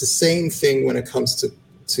feel like it's the same thing when it comes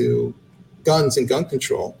to guns and gun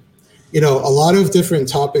control. A lot of different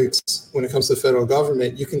topics when it comes to the federal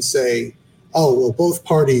government, you can say, oh, well, both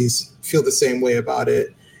parties feel the same way about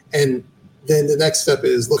it. And then the next step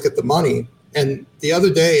is look at the money. And the other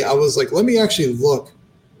day I was like, let me actually look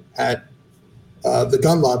at the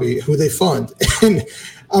gun lobby, who they fund. And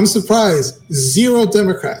I'm surprised, 0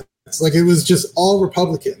 Democrats. It was just all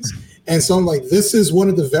Republicans. And so I'm like, this is one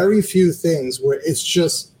of the very few things where it's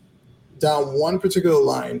just down one particular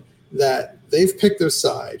line that they've picked their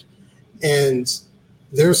side and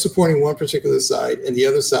they're supporting one particular side and the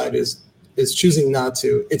other side is choosing not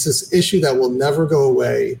to. It's this issue that will never go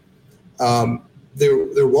away.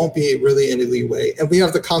 There won't be really any leeway. And we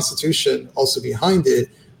have the Constitution also behind it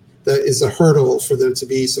that is a hurdle for there to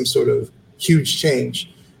be some sort of huge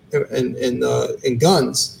change in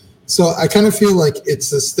guns. So I kind of feel like it's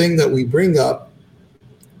this thing that we bring up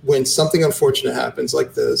when something unfortunate happens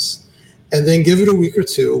like this, and then give it a week or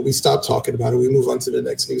two, we stop talking about it, we move on to the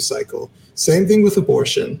next news cycle. Same thing with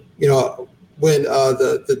abortion. You know, when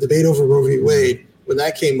the debate over Roe v. Wade, when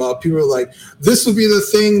that came up, people were like, this will be the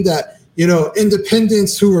thing that, you know,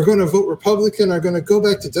 independents who are going to vote Republican are going to go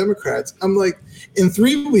back to Democrats. I'm like, in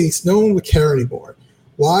 3 weeks, no one would care anymore.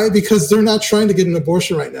 Why? Because they're not trying to get an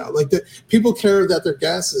abortion right now. Like, people care that their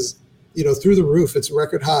gas is, you know, through the roof, it's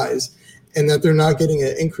record highs, and that they're not getting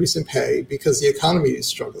an increase in pay because the economy is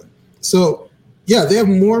struggling. So, yeah, they have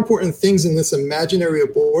more important things in this imaginary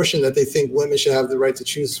abortion that they think women should have the right to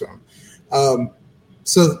choose from.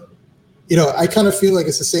 So, you know, I kind of feel like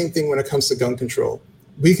it's the same thing when it comes to gun control.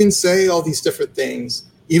 We can say all these different things.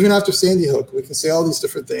 Even after Sandy Hook, we can say all these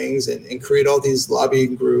different things and create all these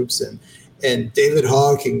lobbying groups. And David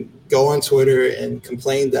Hogg can go on Twitter and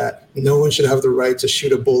complain that no one should have the right to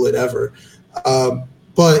shoot a bullet ever.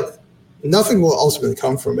 But nothing will ultimately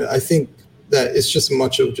come from it. I think that it's just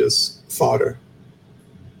much of just fodder.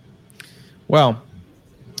 Well,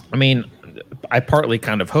 I mean, I partly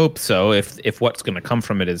kind of hope so. If what's going to come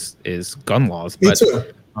from it is gun laws, Me too.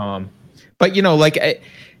 But you know, like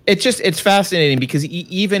it's fascinating because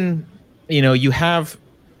even, you know, you have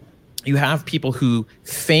people who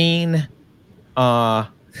feign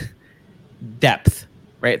depth,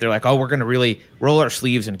 right? They're like, oh, we're going to really roll our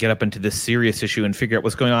sleeves and get up into this serious issue and figure out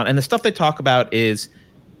what's going on. And the stuff they talk about is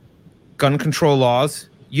gun control laws,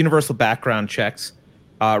 universal background checks,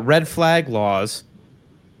 red flag laws,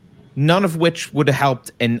 none of which would have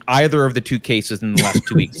helped in either of the two cases in the last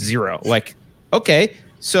 2 weeks. Zero. Like, okay,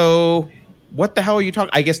 so what the hell are you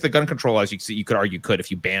talking? I guess the gun control laws, you could argue could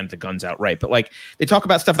if you banned the guns outright. But like, they talk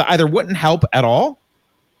about stuff that either wouldn't help at all,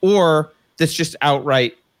 or that's just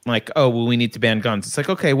outright like, oh, well, we need to ban guns. It's like,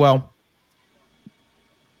 okay, well,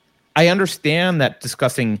 I understand that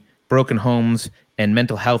discussing broken homes and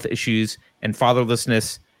mental health issues and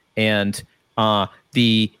fatherlessness and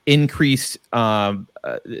the increased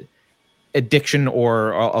addiction,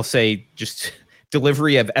 or I'll say just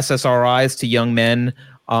delivery of SSRIs to young men,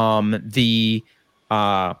 the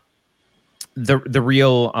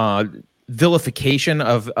real vilification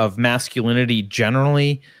of masculinity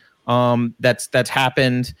generally, that's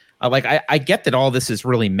happened. Like I get that all this is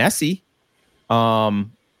really messy, and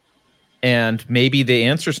maybe the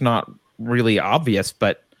answer's not really obvious,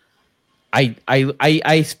 but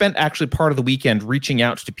I spent actually part of the weekend reaching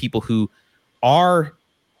out to people who are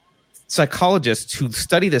psychologists who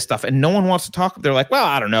study this stuff, and no one wants to talk. They're like, well,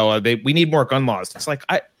 I don't know. We need more gun laws. It's like,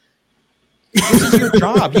 this is your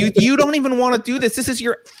job. You don't even want to do this. This is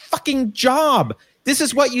your fucking job. This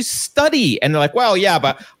is what you study. And they're like, well, yeah,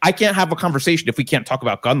 but I can't have a conversation if we can't talk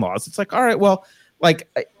about gun laws. It's like, all right, well, like,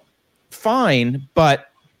 fine,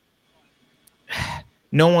 but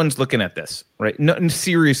no one's looking at this, right? No,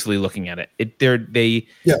 seriously looking at it.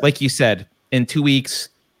 Like you said, in 2 weeks,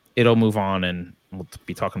 it'll move on and we'll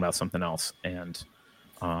be talking about something else. And,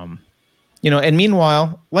 you know, and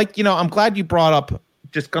meanwhile, like, you know, I'm glad you brought up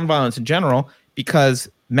just gun violence in general, because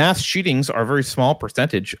mass shootings are a very small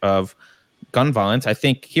percentage of gun violence. I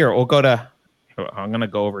think here I'm going to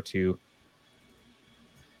go over to,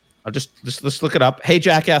 I'll just look it up.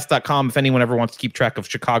 HeyJackass.com. If anyone ever wants to keep track of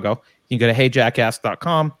Chicago, you can go to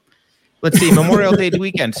HeyJackass.com. Let's see. Memorial Day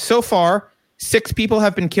weekend. So far, 6 people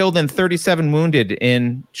have been killed and 37 wounded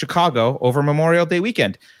in Chicago over Memorial Day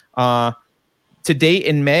weekend. To date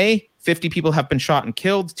in May, 50 people have been shot and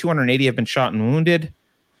killed. 280 have been shot and wounded.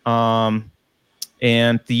 And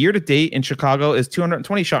the year to date in Chicago is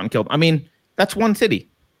 220 shot and killed. I mean, that's one city.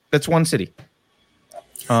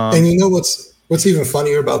 And you know what's even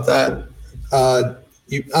funnier about that?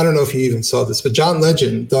 I don't know if you even saw this, but John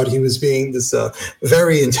Legend thought he was being this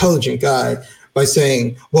very intelligent guy by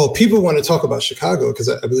saying, well, people want to talk about Chicago, because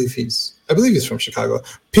I believe he's from Chicago.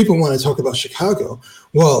 People want to talk about Chicago.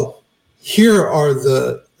 Well, here are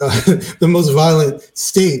the the most violent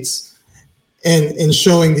states, and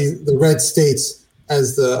showing the red states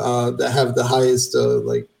as the that have the highest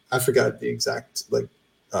like, I forgot the exact, like,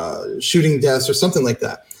 shooting deaths or something like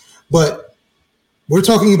that. But we're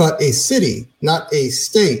talking about a city, not a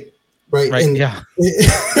state, right? Right. And yeah.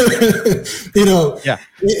 You know, Yeah.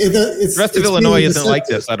 The rest of Illinois isn't like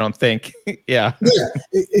this, I don't think. Yeah. Yeah,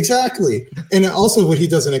 exactly. And also, what he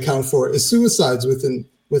doesn't account for is suicides within.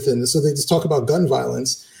 So they just talk about gun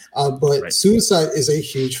violence, but Right. suicide is a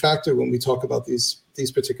huge factor when we talk about these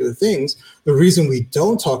particular things. The reason we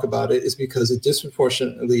don't talk about it is because it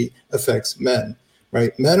disproportionately affects men.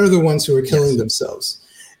 Right? Men are the ones who are killing themselves.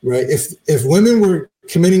 Right? If women were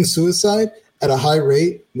committing suicide at a high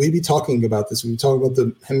rate, we'd be talking about this. We'd be talking about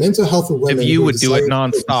the mental health of women. If you would do it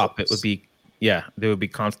nonstop, it would be, there would be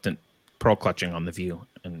constant pearl clutching on The View.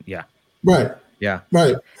 And right. Yeah.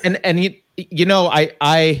 Right. And you know,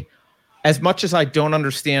 I as much as I don't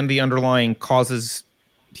understand the underlying causes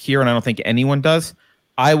here, and I don't think anyone does,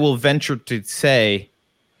 I will venture to say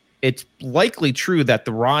it's likely true that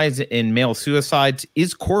the rise in male suicides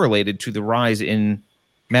is correlated to the rise in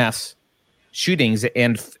mass shootings,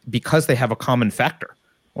 and because they have a common factor.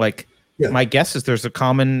 Like, my guess is there's a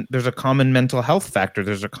common mental health factor.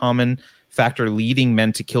 There's a common factor leading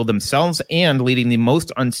men to kill themselves and leading the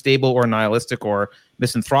most unstable or nihilistic or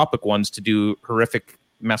misanthropic ones to do horrific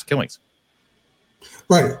mass killings.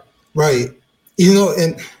 Right. You know,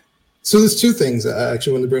 and so there's two things I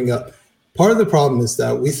actually want to bring up. Part of the problem is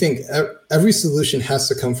that we think every solution has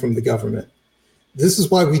to come from the government. This is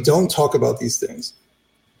why we don't talk about these things.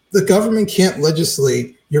 The government can't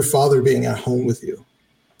legislate your father being at home with you.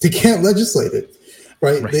 They can't legislate it,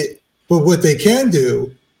 right? But what they can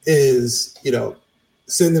do is, you know,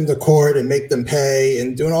 send them to court and make them pay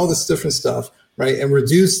and doing all this different stuff, right? And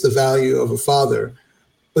reduce the value of a father.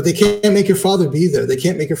 But they can't make your father be there. They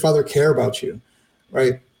can't make your father care about you,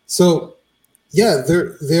 right? So, yeah,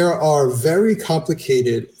 there are very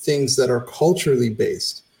complicated things that are culturally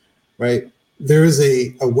based, right? There is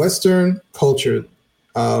a Western culture.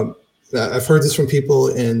 I've heard this from people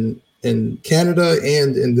in Canada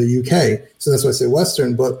and in the UK. So that's why I say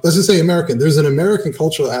Western, but let's just say American. There's an American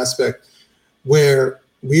cultural aspect where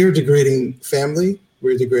we are degrading family.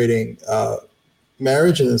 We're degrading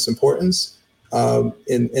marriage and its importance, and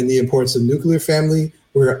the importance of nuclear family.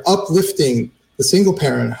 We're uplifting the single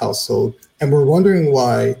parent household. And we're wondering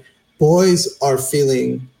why boys are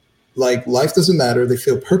feeling like life doesn't matter. They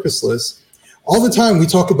feel purposeless. All the time we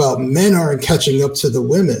talk about men aren't catching up to the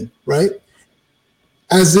women, right?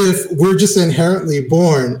 As if we're just inherently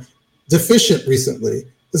born deficient recently.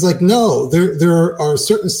 It's like, no, there are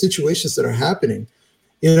certain situations that are happening.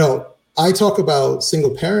 You know, I talk about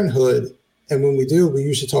single parenthood, and when we do, we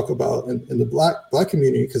usually talk about in the black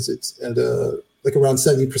community because it's at like around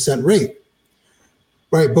 70% rate.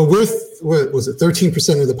 Right, but with, what was it,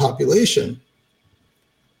 13% of the population,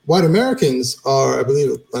 white Americans are, I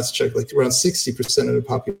believe, last check, like around 60% of the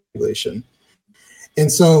population.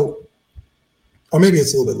 And so, or maybe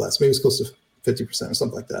it's a little bit less, maybe it's close to 50% or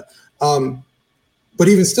something like that. But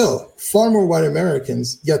even still, far more white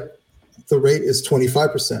Americans, yet the rate is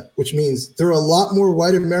 25%, which means there are a lot more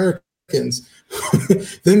white Americans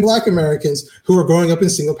than black Americans who are growing up in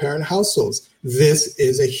single parent households. This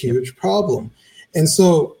is a huge problem. And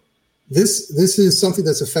so this is something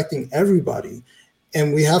that's affecting everybody.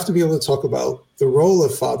 And we have to be able to talk about the role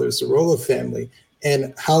of fathers, the role of family,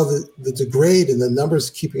 and how the degrade and the numbers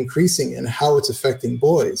keep increasing and how it's affecting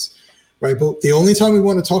boys, right? But the only time we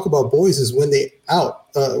want to talk about boys is when they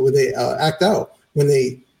act out, when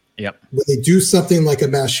they do something like a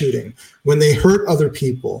mass shooting, when they hurt other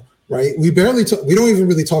people, right? We don't even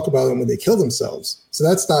really talk about them when they kill themselves. So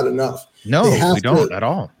that's not enough. No, we don't at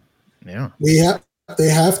all. Yeah. They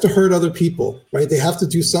have to hurt other people, right? They have to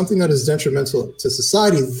do something that is detrimental to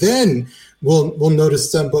society. Then we'll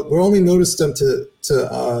notice them, but we'll only notice them to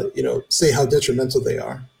say how detrimental they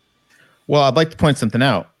are. Well, I'd like to point something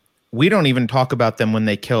out. We don't even talk about them when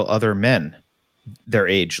they kill other men their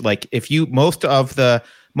age. Like most of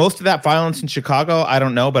that violence in Chicago, I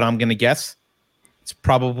don't know, but I'm going to guess it's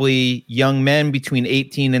probably young men between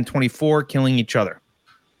 18 and 24 killing each other.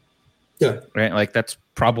 Yeah. Right. Like that's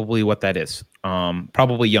probably what that is.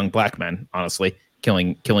 Probably young black men, honestly,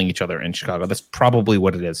 killing each other in Chicago. That's probably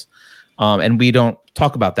what it is. And we don't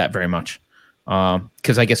talk about that very much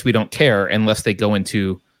because I guess we don't care unless they go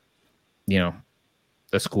into, the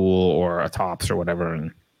school or a TOPS or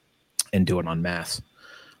whatever and do it en masse.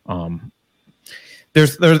 Let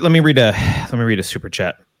me read a super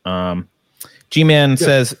chat. G-Man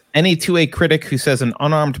says, any 2A critic who says an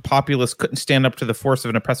unarmed populace couldn't stand up to the force of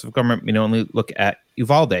an oppressive government may only look at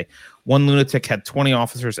Uvalde. One lunatic had 20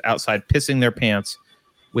 officers outside pissing their pants,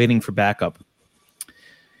 waiting for backup.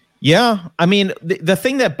 Yeah, I mean, the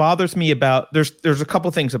thing that bothers me about there's a couple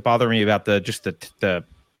things that bother me about the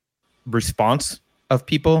response of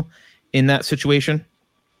people in that situation.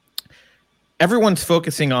 everyone's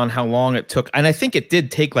focusing on how long it took. And I think it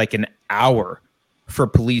did take like an hour for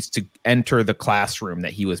police to enter the classroom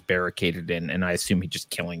that he was barricaded in. And I assume he just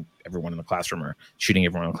killing everyone in the classroom or shooting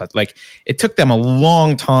everyone in the class. Like, it took them a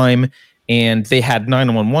long time. And they had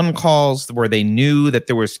 911 calls where they knew that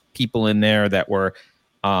there was people in there that were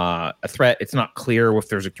a threat. It's not clear if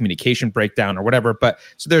there's a communication breakdown or whatever. But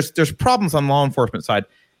so there's problems on law enforcement side.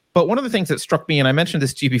 But one of the things that struck me, and I mentioned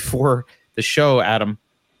this to you before the show, Adam,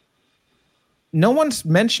 no one's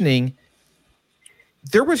mentioning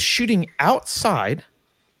there was shooting outside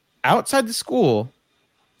the school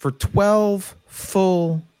for 12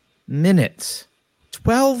 full minutes.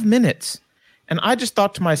 12 minutes. And I just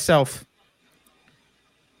thought to myself,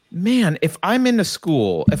 man, if I'm in a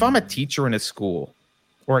school, if I'm a teacher in a school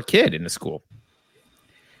or a kid in a school,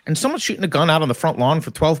 and someone's shooting a gun out on the front lawn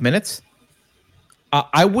for 12 minutes,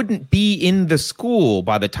 I wouldn't be in the school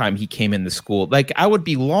by the time he came in the school. Like, I would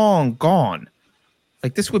be long gone.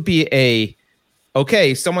 Like, this would be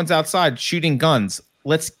okay, someone's outside shooting guns.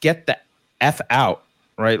 Let's get the F out,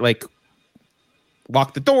 right? Like,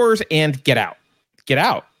 lock the doors and get out. Get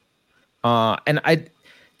out. And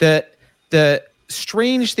the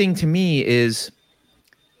strange thing to me is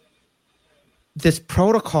this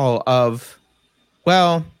protocol of,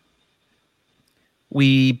 well,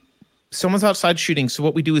 someone's outside shooting, so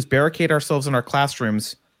what we do is barricade ourselves in our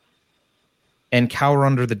classrooms and cower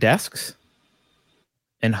under the desks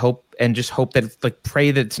and just hope that it's like,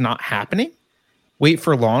 pray that it's not happening. Wait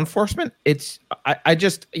for law enforcement. I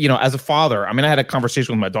just, as a father, I mean, I had a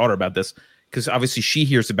conversation with my daughter about this because obviously she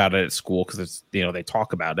hears about it at school because it's, they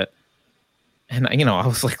talk about it. And, I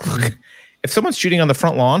was like, look, if someone's shooting on the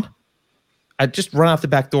front lawn, I'd just run out the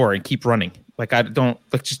back door and keep running. Like,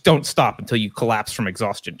 just don't stop until you collapse from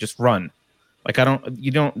exhaustion. Just run. Like, I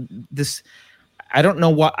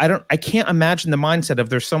can't imagine the mindset of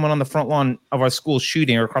there's someone on the front lawn of our school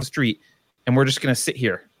shooting or across the street and we're just going to sit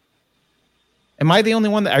here. Am I the only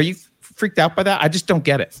one are you freaked out by that? I just don't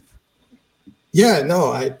get it. Yeah,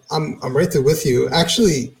 no, I'm right there with you.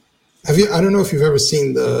 Actually, I don't know if you've ever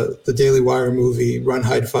seen the Daily Wire movie Run,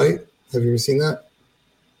 Hide, Fight. Have you ever seen that?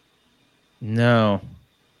 No.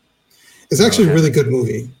 It's actually a really good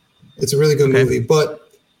movie. It's a really good movie, but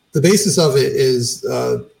the basis of it is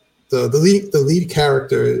the lead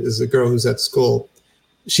character is a girl who's at school.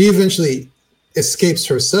 She eventually escapes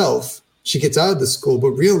herself. She gets out of the school,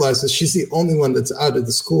 but realizes she's the only one that's out of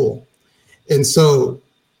the school. And so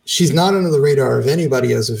she's not under the radar of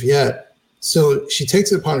anybody as of yet. So she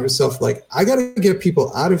takes it upon herself, like, I got to get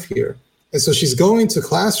people out of here. And so she's going to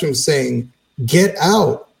classrooms saying, get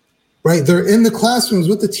out, right? They're in the classrooms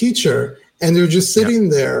with the teacher and they're just sitting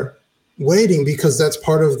there waiting because that's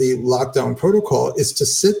part of the lockdown protocol is to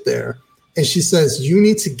sit there. And she says, you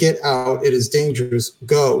need to get out. It is dangerous.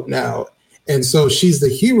 Go now. And so she's the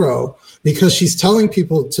hero because she's telling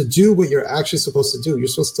people to do what you're actually supposed to do. You're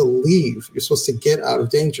supposed to leave. You're supposed to get out of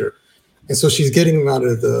danger. And so she's getting them out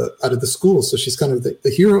of the school. So she's kind of the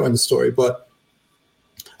hero in the story. But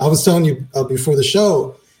I was telling you before the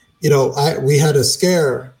show, we had a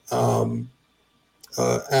scare at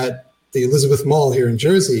the Elizabeth Mall here in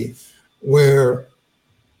Jersey where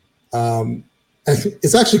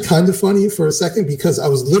it's actually kind of funny for a second because I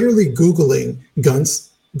was literally Googling gun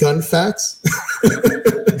facts.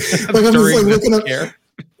 Like, I'm just like looking up.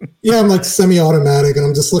 Yeah, I'm like semi-automatic and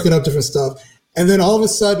I'm just looking up different stuff. And then all of a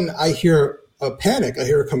sudden I hear a panic. I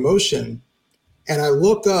hear a commotion and I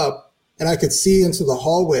look up and I could see into the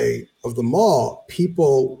hallway of the mall,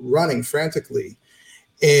 people running frantically.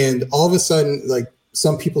 And all of a sudden, like,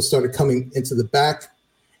 some people started coming into the back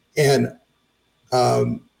and,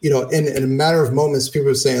 in a matter of moments, people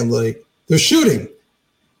were saying, like, they're shooting.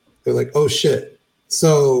 They're like, oh shit.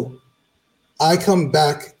 So I come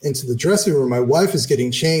back into the dressing room. My wife is getting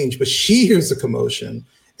changed, but she hears the commotion.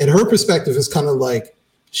 And her perspective is kind of like,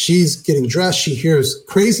 she's getting dressed. She hears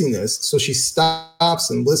craziness. So she stops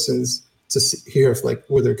and listens to hear if, like,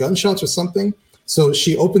 were there gunshots or something. So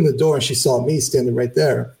she opened the door and she saw me standing right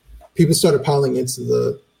there. People started piling into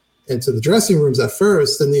the dressing rooms at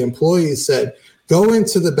first. Then the employees said, go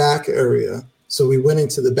into the back area. So we went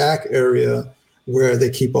into the back area where they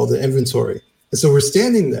keep all the inventory. And so we're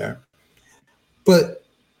standing there. But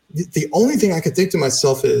the only thing I could think to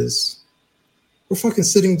myself is, we're fucking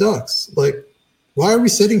sitting ducks. Like, why are we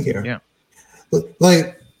sitting here? Yeah.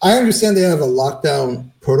 Like, I understand they have a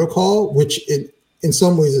lockdown protocol, which in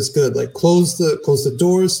some ways is good. Like, close the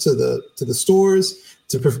doors to the stores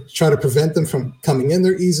to try to prevent them from coming in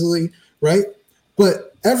there easily, right?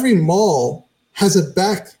 But every mall has a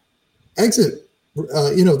back exit.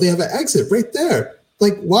 They have an exit right there.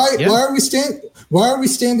 Like, why are we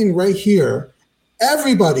standing right here?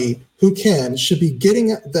 Everybody who can should be getting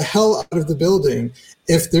the hell out of the building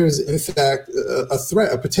if there's in fact a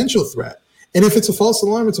threat, a potential threat. And if it's a false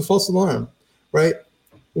alarm, it's a false alarm, right?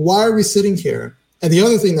 Why are we sitting here? And the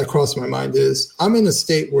other thing that crossed my mind is I'm in a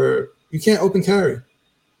state where you can't open carry.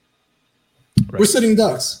 Right. We're sitting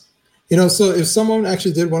ducks. So if someone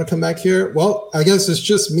actually did want to come back here, well, I guess it's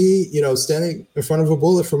just me, standing in front of a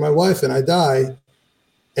bullet for my wife and I die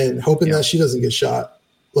and hoping that she doesn't get shot.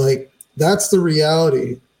 Like, that's the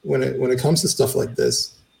reality when it comes to stuff like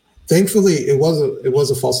this. Thankfully, it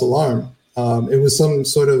was a false alarm. It was some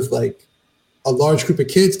sort of like a large group of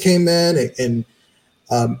kids came in and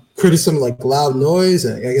created some like loud noise,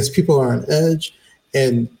 and I guess people are on edge.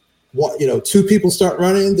 And two people start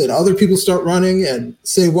running, then other people start running and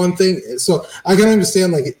say one thing. So I can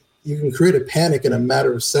understand like you can create a panic in a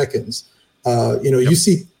matter of seconds. You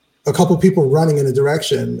see a couple people running in a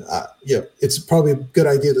direction, it's probably a good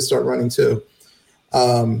idea to start running too.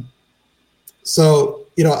 So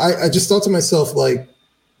I just thought to myself, like,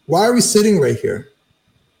 why are we sitting right here?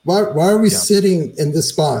 Why are we sitting in this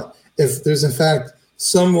spot if there's in fact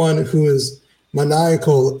someone who is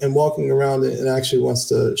maniacal and walking around and actually wants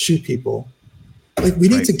to shoot people? Like, we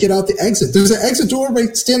need to get out the exit. There's an exit door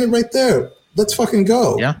standing right there. Let's fucking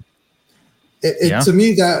go. Yeah. To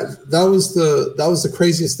me, that was the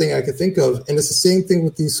craziest thing I could think of. And it's the same thing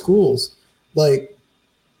with these schools. Like,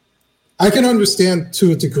 I can understand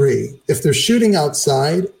to a degree if they're shooting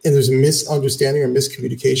outside and there's a misunderstanding or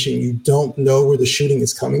miscommunication, you don't know where the shooting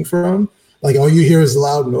is coming from. Like, all you hear is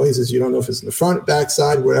loud noises. You don't know if it's in the front, back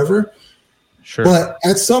side, whatever. Sure. But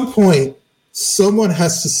at some point, someone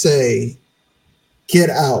has to say,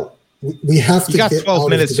 get out. We have to get out. You got 12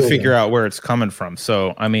 minutes to figure out where it's coming from.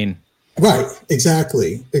 So, I mean. Right.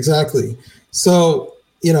 Exactly. So,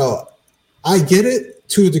 I get it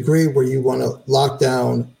to a degree where you want to lock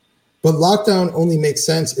down, but lockdown only makes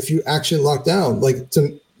sense if you actually lock down. Like,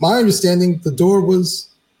 to my understanding, the door was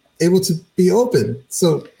able to be open.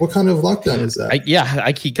 So what kind of lockdown is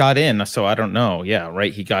that? He got in, so I don't know. Yeah,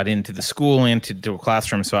 right. He got into the school and to a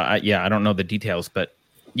classroom. So I don't know the details, but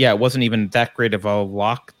it wasn't even that great of a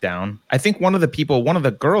lockdown. I think one of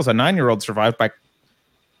the girls, a 9-year-old, survived by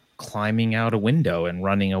climbing out a window and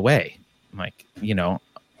running away. I'm like,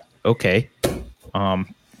 okay.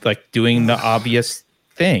 Like doing the obvious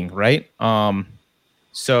thing, right?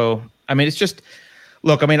 So, I mean, it's just,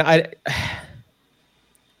 look, I mean,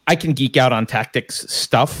 I can geek out on tactics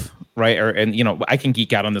stuff, right? I can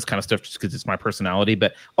geek out on this kind of stuff just because it's my personality.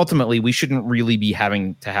 But ultimately, we shouldn't really be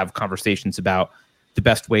having to have conversations about the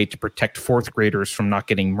best way to protect fourth graders from not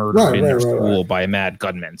getting murdered in their school by a mad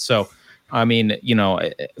gunman. So, I mean,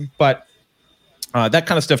 but that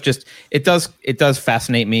kind of stuff it does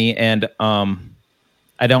fascinate me, and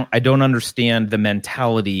I don't understand the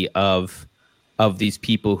mentality of these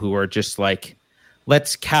people who are just like,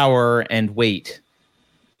 let's cower and wait.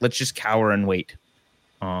 Let's just cower and wait.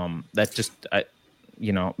 That just,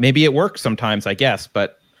 maybe it works sometimes, I guess.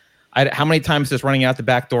 But how many times does running out the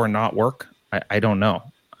back door not work? I don't know.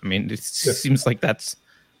 I mean, it seems like that's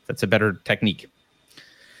a better technique.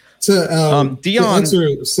 So, Dion,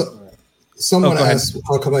 someone asked,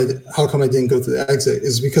 how come I didn't go through the exit?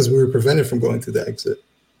 Is because we were prevented from going through the exit.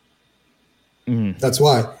 Mm. That's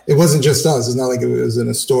why. It wasn't just us. It's not like it was in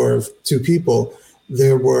a store of 2 people.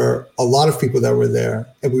 There were a lot of people that were there,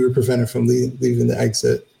 and we were prevented from leaving the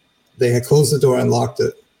exit. They had closed the door and locked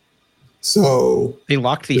it. So they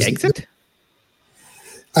locked the exit?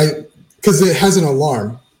 Because it has an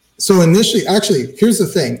alarm. So initially, actually, here's the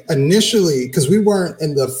thing. Initially, because we weren't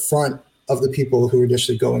in the front of the people who were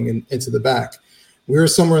initially going into the back. We were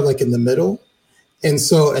somewhere like in the middle. And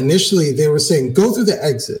so initially they were saying, go through the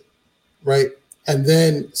exit, right? And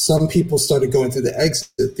then some people started going through the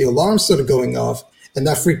exit. The alarm started going off, and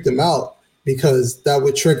that freaked them out because that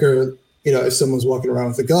would trigger, if someone's walking around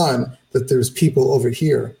with a gun, that there's people over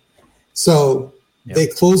here. So they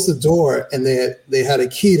closed the door, and they had a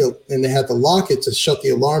key and they had to lock it to shut the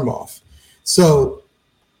alarm off. So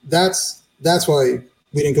that's why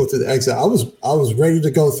we didn't go through the exit. I was ready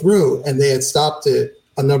to go through, and they had stopped it,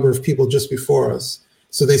 a number of people just before us.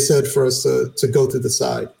 So they said for us to go to the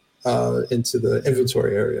side into the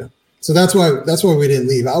inventory area. So that's why we didn't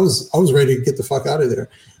leave. I was ready to get the fuck out of there.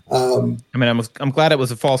 I'm glad it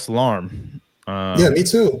was a false alarm. Yeah, me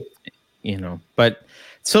too. But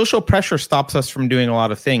social pressure stops us from doing a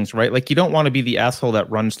lot of things, right? Like, you don't want to be the asshole that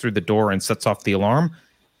runs through the door and sets off the alarm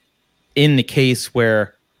in the case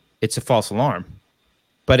where it's a false alarm.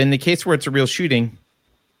 But in the case where it's a real shooting,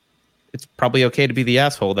 it's probably okay to be the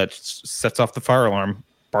asshole that sets off the fire alarm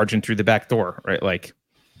barging through the back door, right? Like,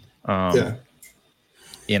 yeah.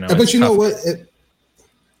 You know, but you know what?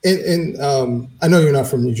 I know you're not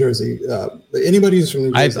from New Jersey. Anybody who's from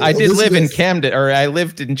New Jersey, I did live in Camden, or I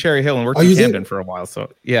lived in Cherry Hill and worked in Camden for a while.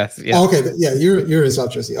 So yes. Oh, okay, yeah, you're in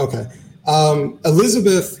South Jersey. Okay,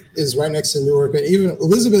 Elizabeth is right next to Newark, and even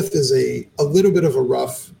Elizabeth is a little bit of a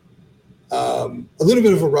rough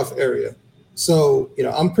area. So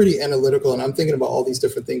I'm pretty analytical, and I'm thinking about all these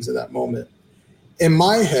different things in that moment. In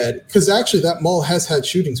my head, because actually that mall has had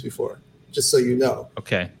shootings before, just so you know.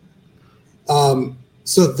 Okay.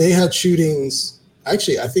 So they had shootings.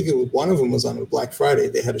 Actually, I think one of them was on a Black Friday.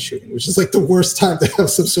 They had a shooting, which is like the worst time to have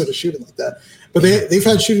some sort of shooting like that. But they've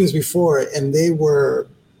had shootings before, and they were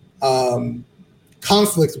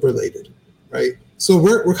conflict related, right? So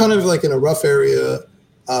we're kind of like in a rough area.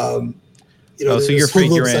 So you're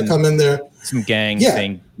afraid you're in come in there. Some gang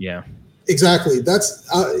thing, yeah. Exactly. That's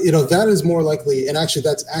that is more likely, and actually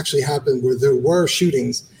that's actually happened where there were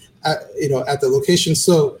shootings at the location.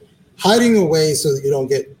 So hiding away so that you don't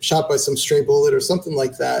get shot by some stray bullet or something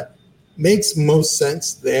like that makes most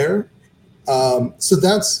sense there. So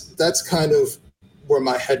that's kind of where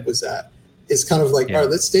my head was at. It's kind of like, all right,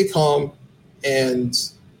 let's stay calm, and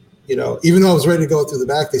even though I was ready to go through the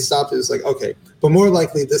back, they stopped it. It's like, okay, but more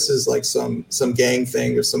likely this is like some gang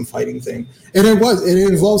thing or some fighting thing, and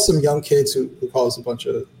it involves some young kids who caused a bunch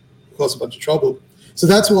of trouble. So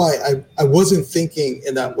that's why I wasn't thinking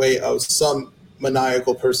in that way of some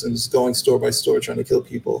maniacal person's going store by store trying to kill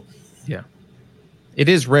people. Yeah, it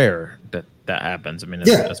is rare that happens. I mean,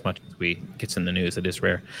 as much as gets in the news, it is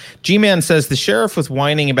rare. G-Man says the sheriff was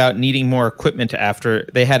whining about needing more equipment after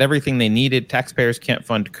they had everything they needed. Taxpayers can't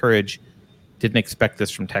fund courage. Didn't expect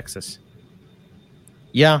this from Texas.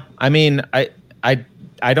 Yeah, I mean, I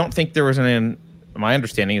don't think there was my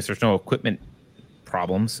understanding is there's no equipment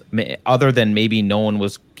problems other than maybe no one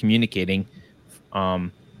was communicating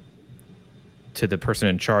to the person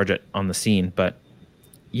in charge on the scene. But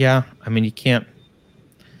yeah, I mean, you can't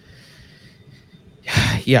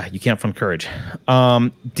fund courage.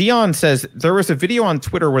 Dion says there was a video on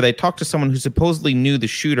Twitter where they talked to someone who supposedly knew the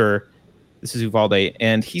shooter. This is Uvalde,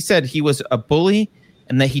 and he said he was a bully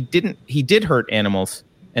and that he did hurt animals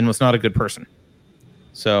and was not a good person.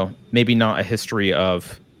 So maybe not a history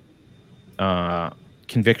of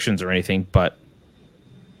convictions or anything, but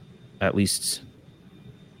at least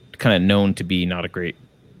kind of known to be not a great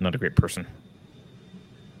person.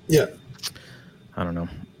 Yeah. I don't know.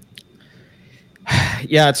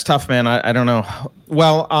 Yeah, it's tough, man. I don't know.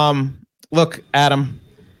 Well, look, Adam,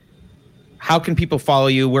 how can people follow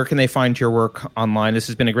you? Where can they find your work online? This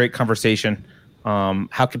has been a great conversation.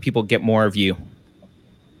 How can people get more of you?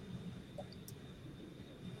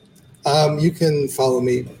 You can follow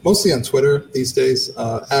me mostly on Twitter these days,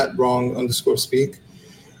 at wrong_speak.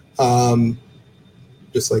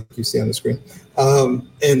 Just like you see on the screen.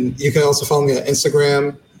 And you can also follow me on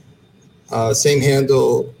Instagram. Same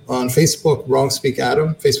handle on Facebook,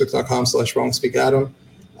 WrongSpeakAdam, facebook.com/WrongSpeakAdam.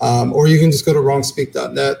 Or you can just go to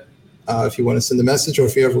wrongspeak.net if you want to send a message, or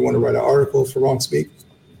if you ever want to write an article for WrongSpeak.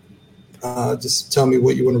 Just tell me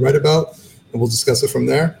what you want to write about, and we'll discuss it from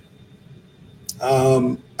there.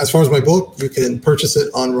 As far as my book, you can purchase it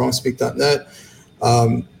on wrongspeak.net,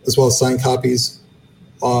 as well as signed copies.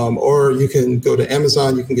 Or you can go to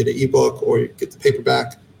Amazon, you can get an ebook, or you can get the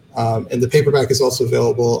paperback. And the paperback is also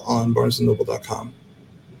available on barnesandnoble.com.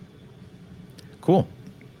 Cool.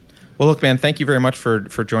 Well, look, man, thank you very much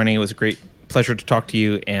for joining. It was a great pleasure to talk to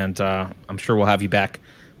you, and I'm sure we'll have you back.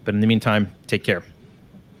 But in the meantime, take care.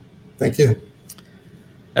 Thank you.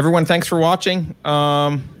 Everyone, thanks for watching.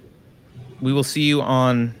 We will see you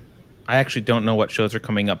on... I actually don't know what shows are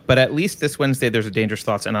coming up, but at least this Wednesday there's a Dangerous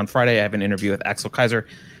Thoughts, and on Friday I have an interview with Axel Kaiser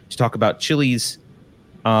to talk about Chile's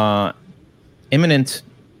imminent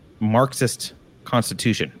Marxist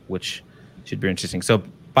constitution, which should be interesting. So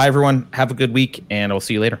bye, everyone. Have a good week, and I'll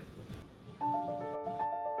see you later.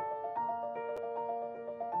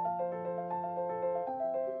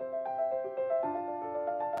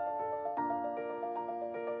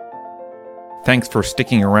 Thanks for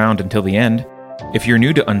sticking around until the end. If you're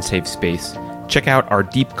new to Unsafe Space, check out our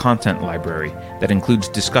deep content library that includes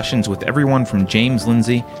discussions with everyone from James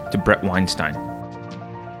Lindsay to Brett Weinstein.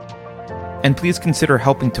 And please consider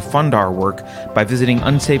helping to fund our work by visiting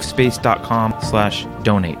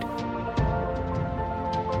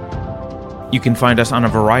unsafespace.com/donate. You can find us on a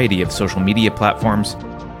variety of social media platforms,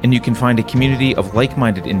 and you can find a community of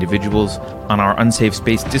like-minded individuals on our Unsafe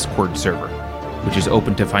Space Discord server, which is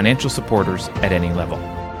open to financial supporters at any level.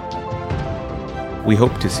 We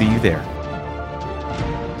hope to see you there.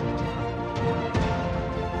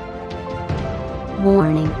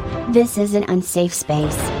 Warning. This is an unsafe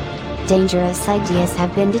space. Dangerous ideas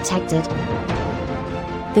have been detected.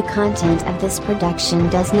 The content of this production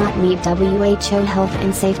does not meet WHO health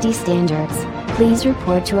and safety standards. Please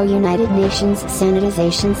report to a United Nations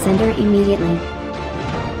Sanitization Center immediately.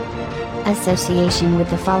 Association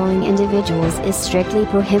with the following individuals is strictly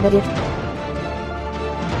prohibited.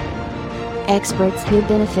 Experts who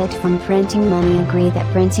benefit from printing money agree that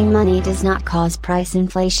printing money does not cause price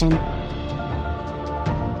inflation.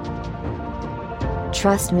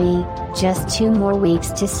 Trust me, just 2 more weeks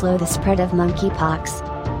to slow the spread of monkeypox.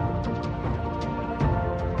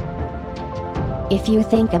 If you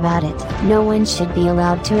think about it, no one should be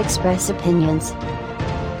allowed to express opinions.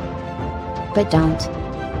 But don't.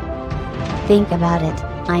 Think about it,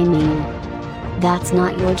 I mean. That's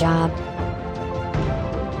not your job.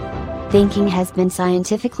 Thinking has been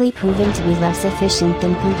scientifically proven to be less efficient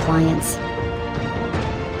than compliance.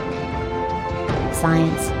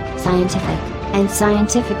 Science, scientific, and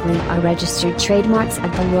scientifically are registered trademarks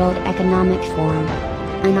of the World Economic Forum.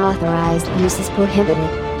 Unauthorized use is prohibited.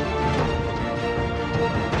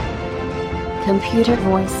 Computer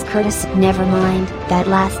voice courtesy. Never mind, that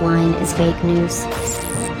last line is fake news.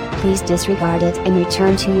 Please disregard it and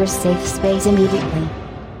return to your safe space immediately.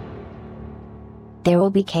 There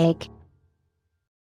will be cake.